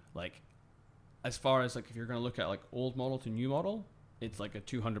like, as far as like if you're going to look at like old model to new model, it's like a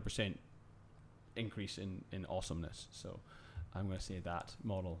 200% increase in awesomeness. So I'm going to say that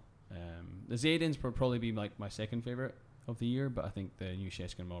model. The Zaydens would probably be like my second favorite of the year, but I think the new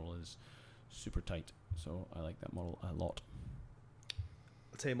Sheskin model is super tight. So I like that model a lot.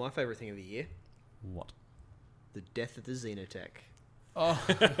 I'll tell you my favorite thing of the year. What? The death of the Xenotech. Oh.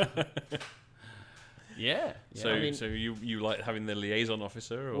 Yeah. So you like having the liaison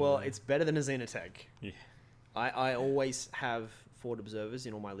officer? Or? Well, it's better than a Xenotech. Yeah. I always have forward observers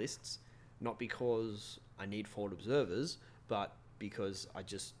in all my lists, not because I need forward observers, but because I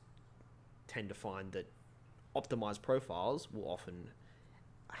just tend to find that optimized profiles will often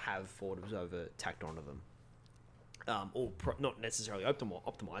have forward observer tacked onto them. Not necessarily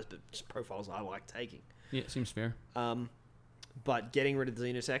optimized, but just profiles I like taking. Yeah, it seems fair. But getting rid of the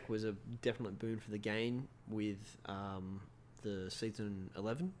Xenotech was a definite boon for the game with the Season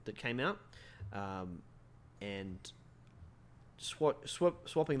 11 that came out. And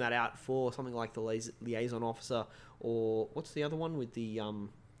swapping that out for something like the liaison officer, or what's the other one with the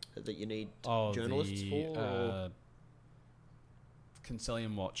that you need journalists for?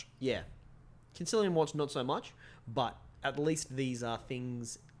 Concilium Watch. Yeah. Concilium Watch, not so much, but at least these are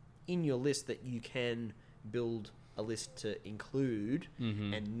things in your list that you can build a list to include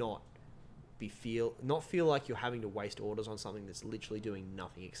and not feel like you're having to waste orders on something that's literally doing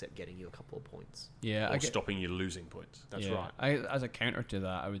nothing except getting you a couple of points. Yeah, or stopping you losing points. That's right. As a counter to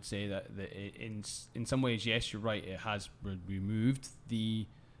that, I would say that in some ways, yes, you're right. It has removed the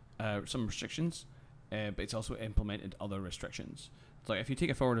some restrictions, but it's also implemented other restrictions. It's like if you take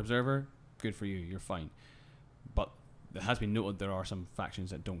a forward observer, good for you, you're fine. But it has been noted there are some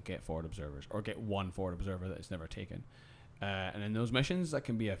factions that don't get forward observers or get one forward observer that is never taken. And in those missions, that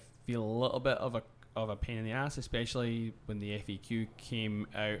can feel a little bit of a pain in the ass, especially when the FAQ came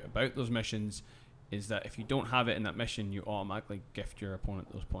out about those missions. Is that if you don't have it in that mission, you automatically gift your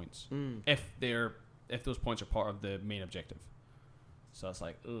opponent those points if those points are part of the main objective. So it's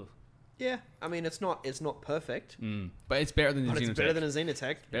like, ugh. Yeah, I mean it's not perfect, but it's better than Xenotech. It's better than a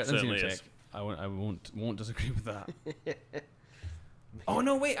Xenotech. It certainly is. I won't disagree with that. Oh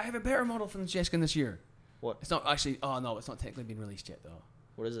no, wait! I have a better model from the Jeskin this year. What? It's not actually. Oh no, it's not technically been released yet though.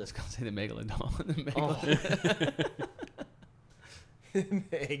 What is I it? was gonna say the Megalodon. The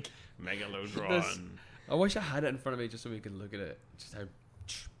Meg. Megalodon. I wish I had it in front of me just so we could look at it. Just how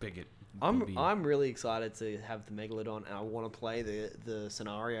big it. would I'm be. I'm really excited to have the Megalodon, and I want to play the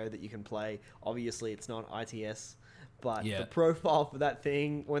scenario that you can play. Obviously, it's not ITS, but Yeah. the profile for that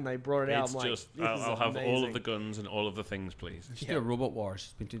thing when they brought it out, It's I'm like, just, this is I'll have all of amazing. the guns and all of the things, please. Just Yeah. do a robot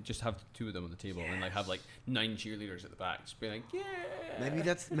wars. Just have 2 of them on the table and like have like 9 cheerleaders at the back. Just be like, yeah. Maybe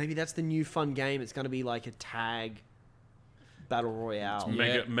that's the new fun game. It's going to be like a tag battle royale.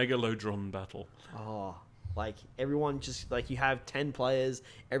 Yeah. Megalodon battle. Oh, like everyone just like you have 10 players,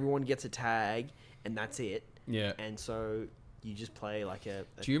 everyone gets a tag, and that's it. Yeah. And so you just play like a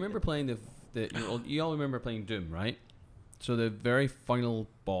Do you remember playing you all remember playing Doom, right? So the very final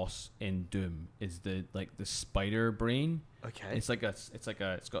boss in Doom is the spider brain. Okay. It's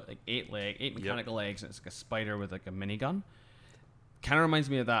got like 8 mechanical legs, and it's like a spider with like a minigun. Kind of reminds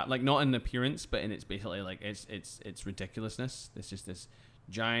me of that, like not in appearance, but in its basically like it's ridiculousness. It's just this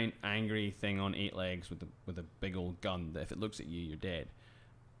giant angry thing on 8 legs with a big old gun that if it looks at you, you're dead.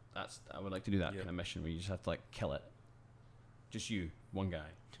 I would like to do that kind of mission where you just have to like kill it. Just you, one guy.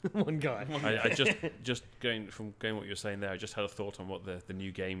 One guy. I just going what you're saying there. I just had a thought on what the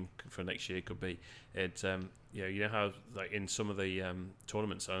new game for next year could be. It's you know how like in some of the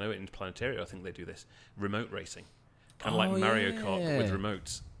tournaments, I know in Planetario, I think they do this remote racing, kind of like Mario Kart with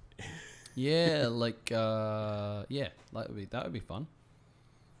remotes. Yeah, like that would be fun.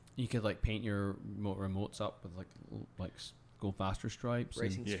 You could like paint your remotes up with like go faster stripes,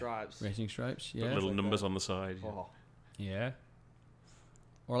 Racing Yeah. stripes. racing stripes. Put Yeah, little like numbers that. on the side. Oh, yeah.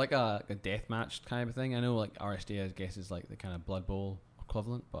 Or like a death match kind of thing. I know like RSD I guess is like the kind of Blood Bowl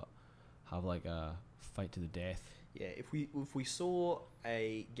equivalent, but have like a fight to the death. yeah. If we saw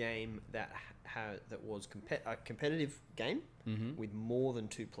a game that that was a competitive game Mm-hmm. with more than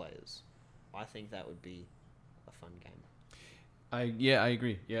 2 players, I think that would be a fun game. I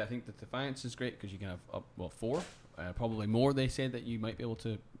agree. Yeah, I think that Defiance is great because you can have 4, probably more. They said that you might be able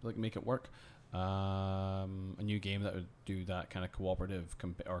to like make it work. A new game that would do that kind of cooperative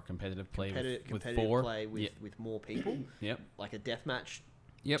or competitive play with Competitive 4. play with more people, Yep. like a deathmatch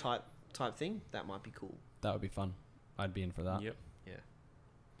Yep. type thing. That might be cool. That would be fun. I'd be in for that. Yep. Yeah.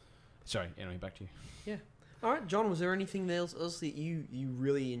 Sorry. Anyway, back to you. All right, John. Was there anything else that you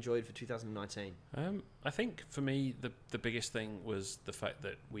really enjoyed for 2019? I think for me the biggest thing was the fact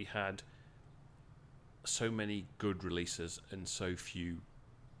that we had so many good releases and so few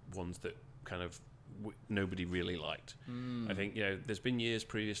ones that kind of nobody really liked. I think there's been years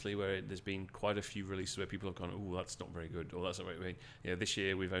previously where there's been quite a few releases where people have gone, oh, that's not very good, or that's not very good. This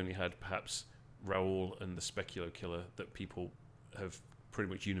year we've only had perhaps Raoul and the Speculo Killer that people have pretty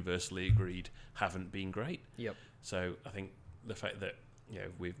much universally agreed haven't been great. Yep. So I think the fact that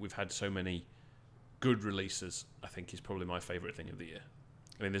we've had so many good releases, I think, is probably my favourite thing of the year.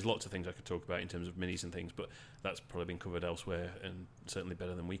 I mean, there's lots of things I could talk about in terms of minis and things, but that's probably been covered elsewhere and certainly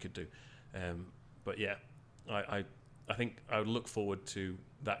better than we could do. But yeah, I think I would look forward to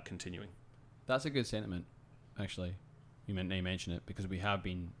that continuing. That's a good sentiment, actually. You mention it because we have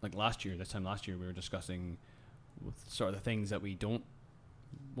been like this time last year we were discussing with sort of the things that we don't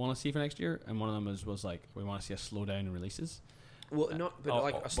want to see for next year, and one of them was like we want to see a slowdown in releases. Well, a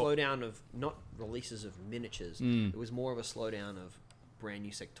but- slowdown of not releases of miniatures. Mm. It was more of a slowdown of brand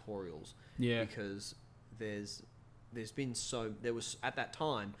new sectorials. Yeah. Because there was at that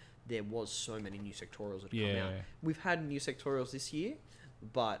time there was so many new sectorials that had come out. We've had new sectorials this year,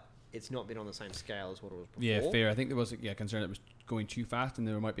 but it's not been on the same scale as what it was before. Yeah, fair. I think there was a concern that it was going too fast, and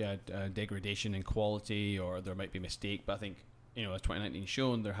there might be a degradation in quality, or there might be a mistake. But I think as 2019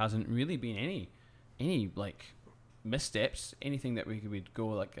 shown, there hasn't really been any like missteps, anything that we'd go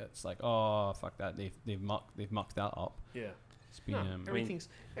like it's like, oh fuck that, they've mucked that up. Yeah. It's been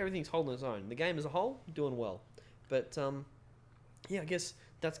Everything's holding its own. The game as a whole doing well, but I guess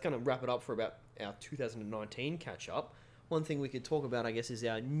that's going to wrap it up for about our 2019 catch up. One thing we could talk about, I guess, is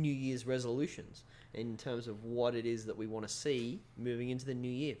our New Year's resolutions in terms of what it is that we want to see moving into the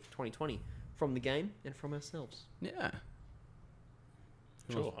new year, 2020, from the game and from ourselves. Yeah.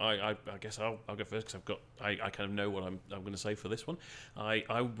 Sure. I guess I'll go first because I kind of know what I'm going to say for this one.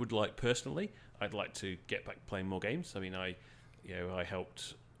 I would like personally, I'd like to get back playing more games. I mean, I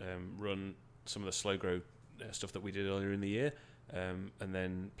helped run some of the slow grow stuff that we did earlier in the year. And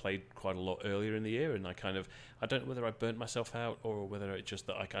then played quite a lot earlier in the year, and I don't know whether I burnt myself out or whether it's just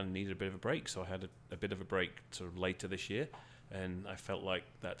that I kind of needed a bit of a break, so I had a bit of a break sort of later this year, and I felt like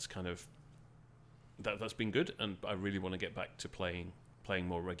that's kind of that's been good, and I really want to get back to playing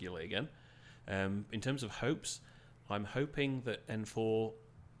more regularly again. In terms of hopes, I'm hoping that N4.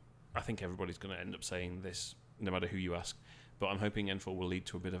 I think everybody's going to end up saying this, no matter who you ask, but I'm hoping N4 will lead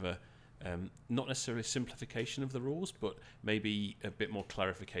to a bit of a not necessarily simplification of the rules, but maybe a bit more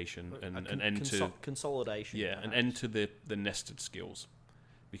clarification and an end to consolidation. Yeah, perhaps. an end to the nested skills,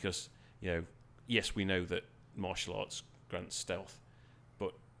 because yes, we know that martial arts grants stealth,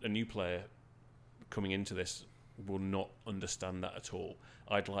 but a new player coming into this will not understand that at all.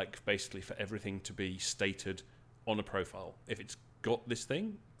 I'd like basically for everything to be stated on a profile. If it's got this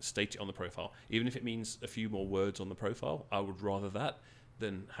thing, state it on the profile. Even if it means a few more words on the profile, I would rather that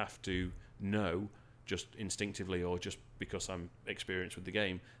than have to know just instinctively or just because I'm experienced with the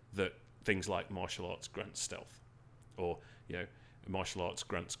game that things like martial arts grants stealth, or martial arts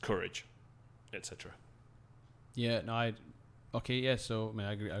grants courage, etc. Yeah, no, so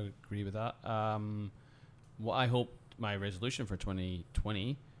I agree with that. What I hope my resolution for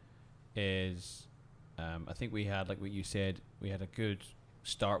 2020 is, I think we had, like what you said, we had a good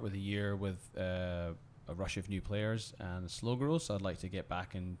start with the year with a rush of new players and slow growth. So I'd like to get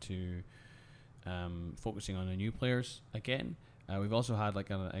back into focusing on the new players again. We've also had like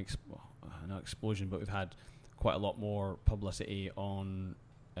not explosion, but we've had quite a lot more publicity on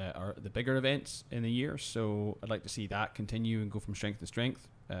the bigger events in the year. So I'd like to see that continue and go from strength to strength.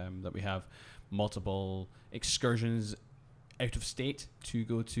 That we have multiple excursions out of state to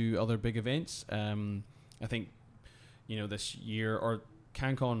go to other big events. I think this year, or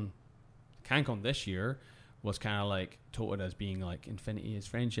CanCon this year was kind of like touted as being like infinity is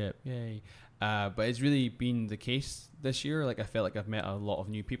friendship, yay. But it's really been the case this year. Like I felt like I've met a lot of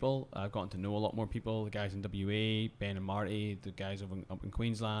new people. I've gotten to know a lot more people. The guys in WA, Ben and Marty, the guys up in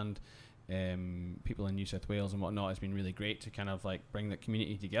Queensland, people in New South Wales and whatnot. It's been really great to kind of like bring the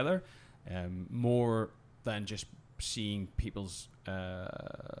community together, more than just seeing people's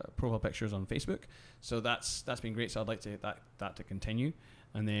profile pictures on Facebook. So that's been great. So I'd like that to continue.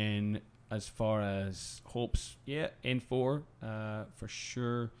 And then as far as hopes, N4 for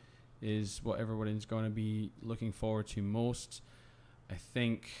sure is what everyone's going to be looking forward to most. I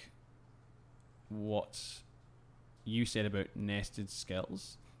think what you said about nested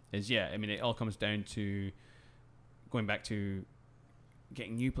skills is, it all comes down to going back to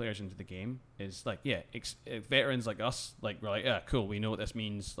getting new players into the game. Is like, veterans like us, like we're like, cool, we know what this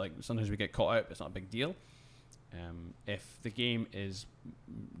means. Like sometimes we get caught out, but it's not a big deal. If the game is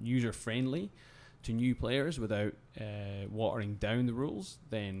user friendly to new players without watering down the rules,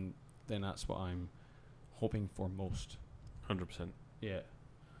 then that's what I'm hoping for most. 100%. Yeah.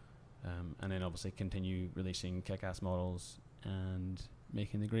 And then obviously continue releasing kick-ass models and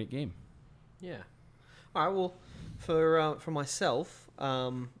making the great game. Yeah. All right. Well, for myself,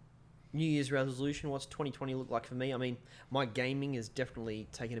 New Year's resolution. What's 2020 look like for me? I mean, my gaming has definitely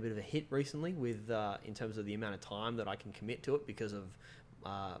taken a bit of a hit recently, with in terms of the amount of time that I can commit to it because of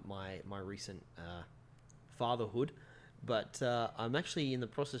my recent fatherhood. But I'm actually in the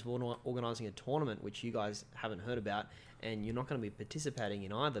process of organising a tournament, which you guys haven't heard about, and you're not going to be participating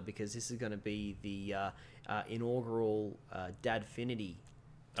in either, because this is going to be the inaugural Dadfinity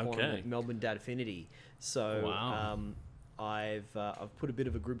tournament, Okay. Melbourne Dadfinity. So Wow. I've put a bit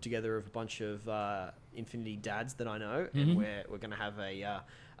of a group together of a bunch of Infinity dads that I know, and we're going to have a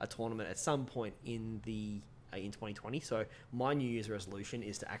tournament at some point in 2020. So my New Year's resolution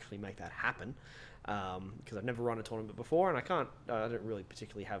is to actually make that happen, because I've never run a tournament before, and I don't really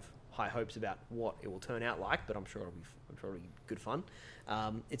particularly have high hopes about what it will turn out like, but I'm sure it'll be good fun.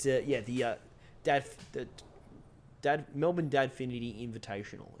 It's the Melbourne Dadfinity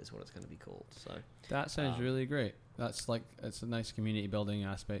Invitational is what it's going to be called. So That sounds really great. That's like, it's a nice community building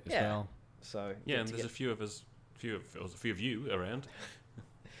aspect as well. So And there's a few of you around.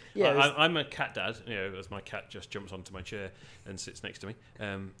 Yeah, I'm a cat dad. As my cat just jumps onto my chair and sits next to me.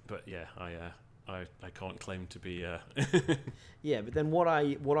 But yeah, I can't claim to be. Yeah, but then what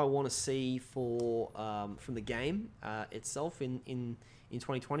I want to see from the game itself in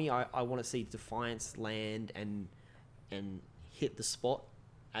 2020, I want to see Defiance land and hit the spot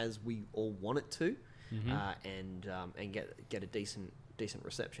as we all want it to, and get a decent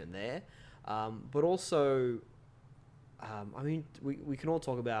reception there. But also, I mean, we can all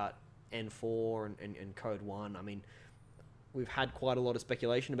talk about N4 and Code 1. I mean, we've had quite a lot of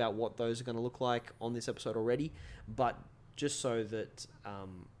speculation about what those are going to look like on this episode already, but just so that,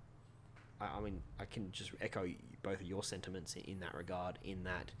 I mean, I can just echo both of your sentiments in that regard, in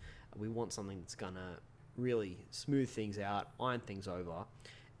that we want something that's going to really smooth things out, iron things over.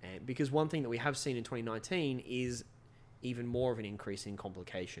 And because one thing that we have seen in 2019 is even more of an increase in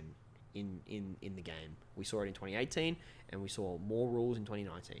complication in the game. We saw it in 2018, and we saw more rules in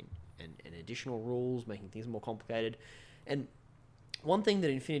 2019, and additional rules making things more complicated. And one thing that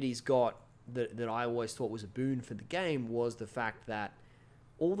Infinity's got that I always thought was a boon for the game was the fact that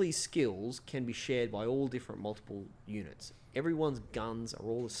all these skills can be shared by all different multiple units. Everyone's guns are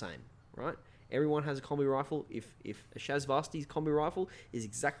all the same, right? Everyone has a combi rifle. If a Shazvasti's combi rifle is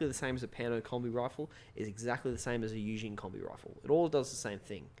exactly the same as a Pano combi rifle, is exactly the same as a Yujin combi rifle. It all does the same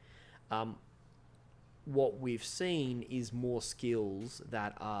thing. What we've seen is more skills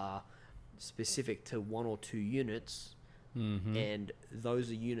that are specific to one or two units, and those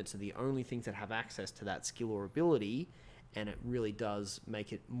units are the only things that have access to that skill or ability, and it really does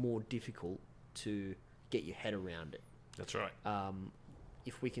make it more difficult to get your head around it. That's right.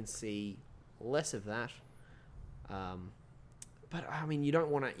 If we can see less of that, but I mean, you don't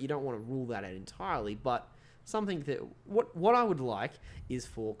want to rule that out entirely. But something that what I would like is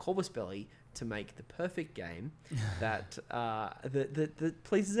for Corvus Belli to make the perfect game that that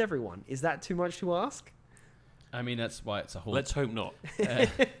pleases everyone. Is that too much to ask? I mean, that's why it's a whole. Let's hope not.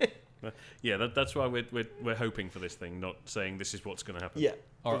 Yeah, that's why we're hoping for this thing, not saying this is what's going to happen. Yeah,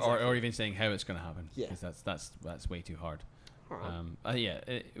 or even saying how it's going to happen. Yeah, because that's way too hard. All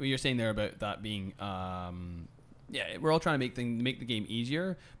right. What you're saying there about that being, we're all trying to make the game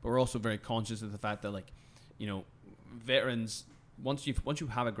easier, but we're also very conscious of the fact that, like, you know, veterans, once you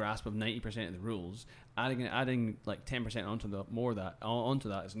have a grasp of 90% of the rules, adding like 10% onto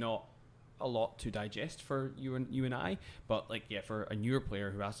that is not a lot to digest for you and I. But like, yeah, for a newer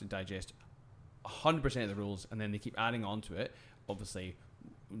player who has to digest 100% of the rules and then they keep adding onto it, obviously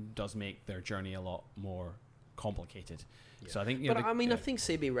does make their journey a lot more complicated. Yeah. So I think, I think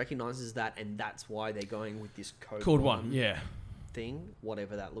CB recognizes that, and that's why they're going with this code 1 thing,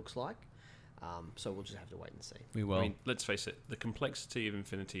 whatever that looks like. So we'll just have to wait and see. We will. I mean, let's face it, the complexity of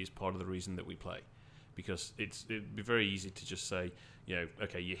Infinity is part of the reason that we play, because it'd be very easy to just say, you know,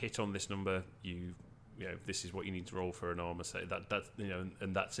 okay, you hit on this number, you know, this is what you need to roll for an armor set. That's you know,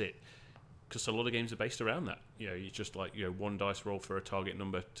 and that's it. Because a lot of games are based around that. You know, you just like, you know, one dice roll for a target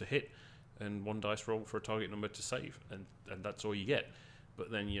number to hit, and one dice roll for a target number to save, and that's all you get. But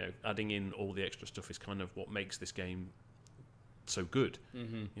then, you know, adding in all the extra stuff is kind of what makes this game so good.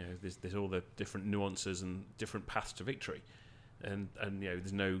 You know, there's all the different nuances and different paths to victory, and you know,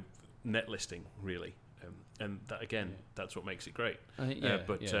 there's no net listing really, and that again, that's what makes it great.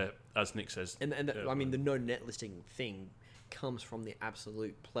 As Nick says, I mean, the no net listing thing comes from the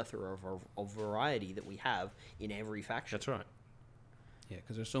absolute plethora of variety that we have in every faction. That's right. Yeah,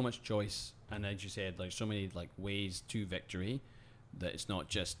 because there's so much choice, and as you said, like so many like ways to victory, that it's not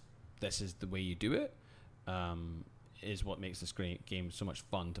just this is the way you do it. Is what makes this great game so much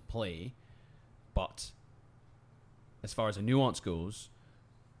fun to play. But as far as the nuance goes,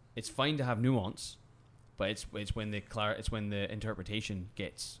 it's fine to have nuance, but it's when the interpretation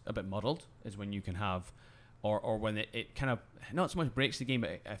gets a bit muddled is when you can have, or when it kind of not so much breaks the game,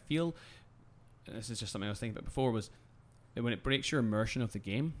 but I feel, and this is just something I was thinking about before, was when it breaks your immersion of the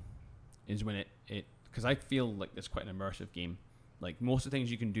game is when it because I feel like it's quite an immersive game. Like most of the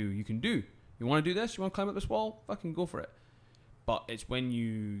things you can do. You want to do this? You want to climb up this wall? Fucking go for it. But it's when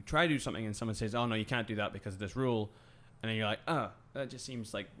you try to do something and someone says, oh no, you can't do that because of this rule, and then you're like, that just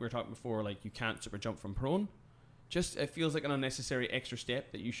seems like we were talking before, like you can't super jump from prone. Just it feels like an unnecessary extra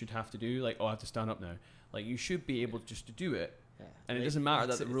step that you should have to do. Like, oh, I have to stand up now. Like you should be able just to do it, and it doesn't matter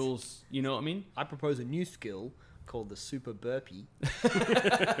that the rules. You know what I mean? I propose a new skill called the super burpee.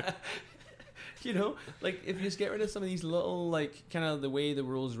 You know, like if you just get rid of some of these little, like kind of the way the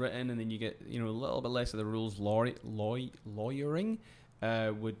rules written, and then you get, you know, a little bit less of the rules lawyering,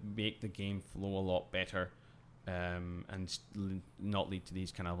 would make the game flow a lot better, and not lead to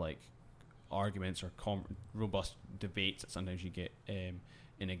these kind of like arguments or robust debates that sometimes you get in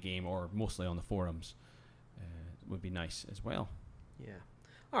a game, or mostly on the forums. Would be nice as well. Yeah.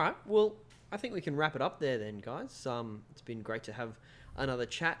 All right. Well, I think we can wrap it up there then, guys. It's been great to have another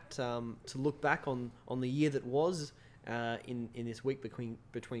chat, to look back on the year that was, in this week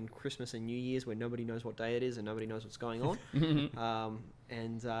between Christmas and New Year's, where nobody knows what day it is and nobody knows what's going on,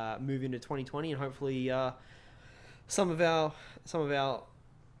 and move into 2020, and hopefully some of our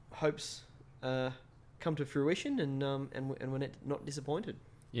hopes come to fruition, and we're not disappointed.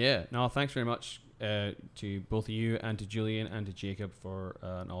 Yeah. No, thanks very much to both of you and to Julian and to Jacob for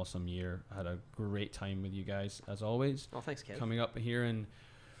an awesome year. I had a great time with you guys as always. Oh, thanks, Kev. Coming up here and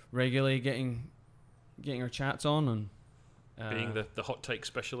regularly getting our chats on, and being the hot take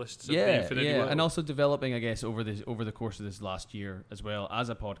specialists of the Infinity world. And also developing, I guess, over the course of this last year as well as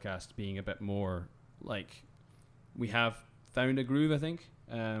a podcast, being a bit more like we have found a groove, I think,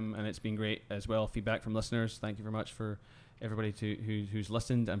 and it's been great as well. Feedback from listeners. Thank you very much for everybody who's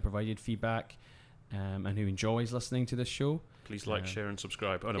listened and provided feedback, and who enjoys listening to this show. Please like, share, and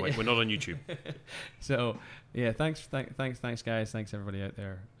subscribe. Oh no, wait, we're not on YouTube. So yeah, thanks guys, thanks everybody out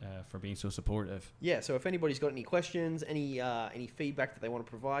there for being so supportive. Yeah, so if anybody's got any questions, any feedback that they want to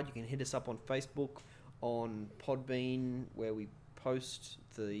provide, you can hit us up on Facebook, on Podbean, where we post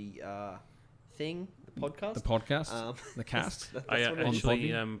the thing, the podcast. The cast. I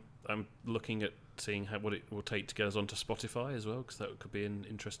actually, I'm looking at seeing what it will take to get us onto Spotify as well, because that could be an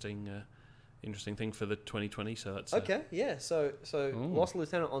interesting thing for the 2020. So that's okay. Yeah. So Lost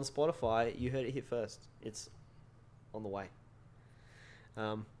Lieutenant on Spotify. You heard it here first. It's on the way.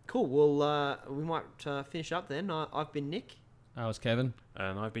 Cool. Well, we might finish up then. I've been Nick. I was Kevin.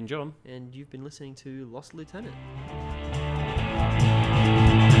 And I've been John. And you've been listening to Lost Lieutenant.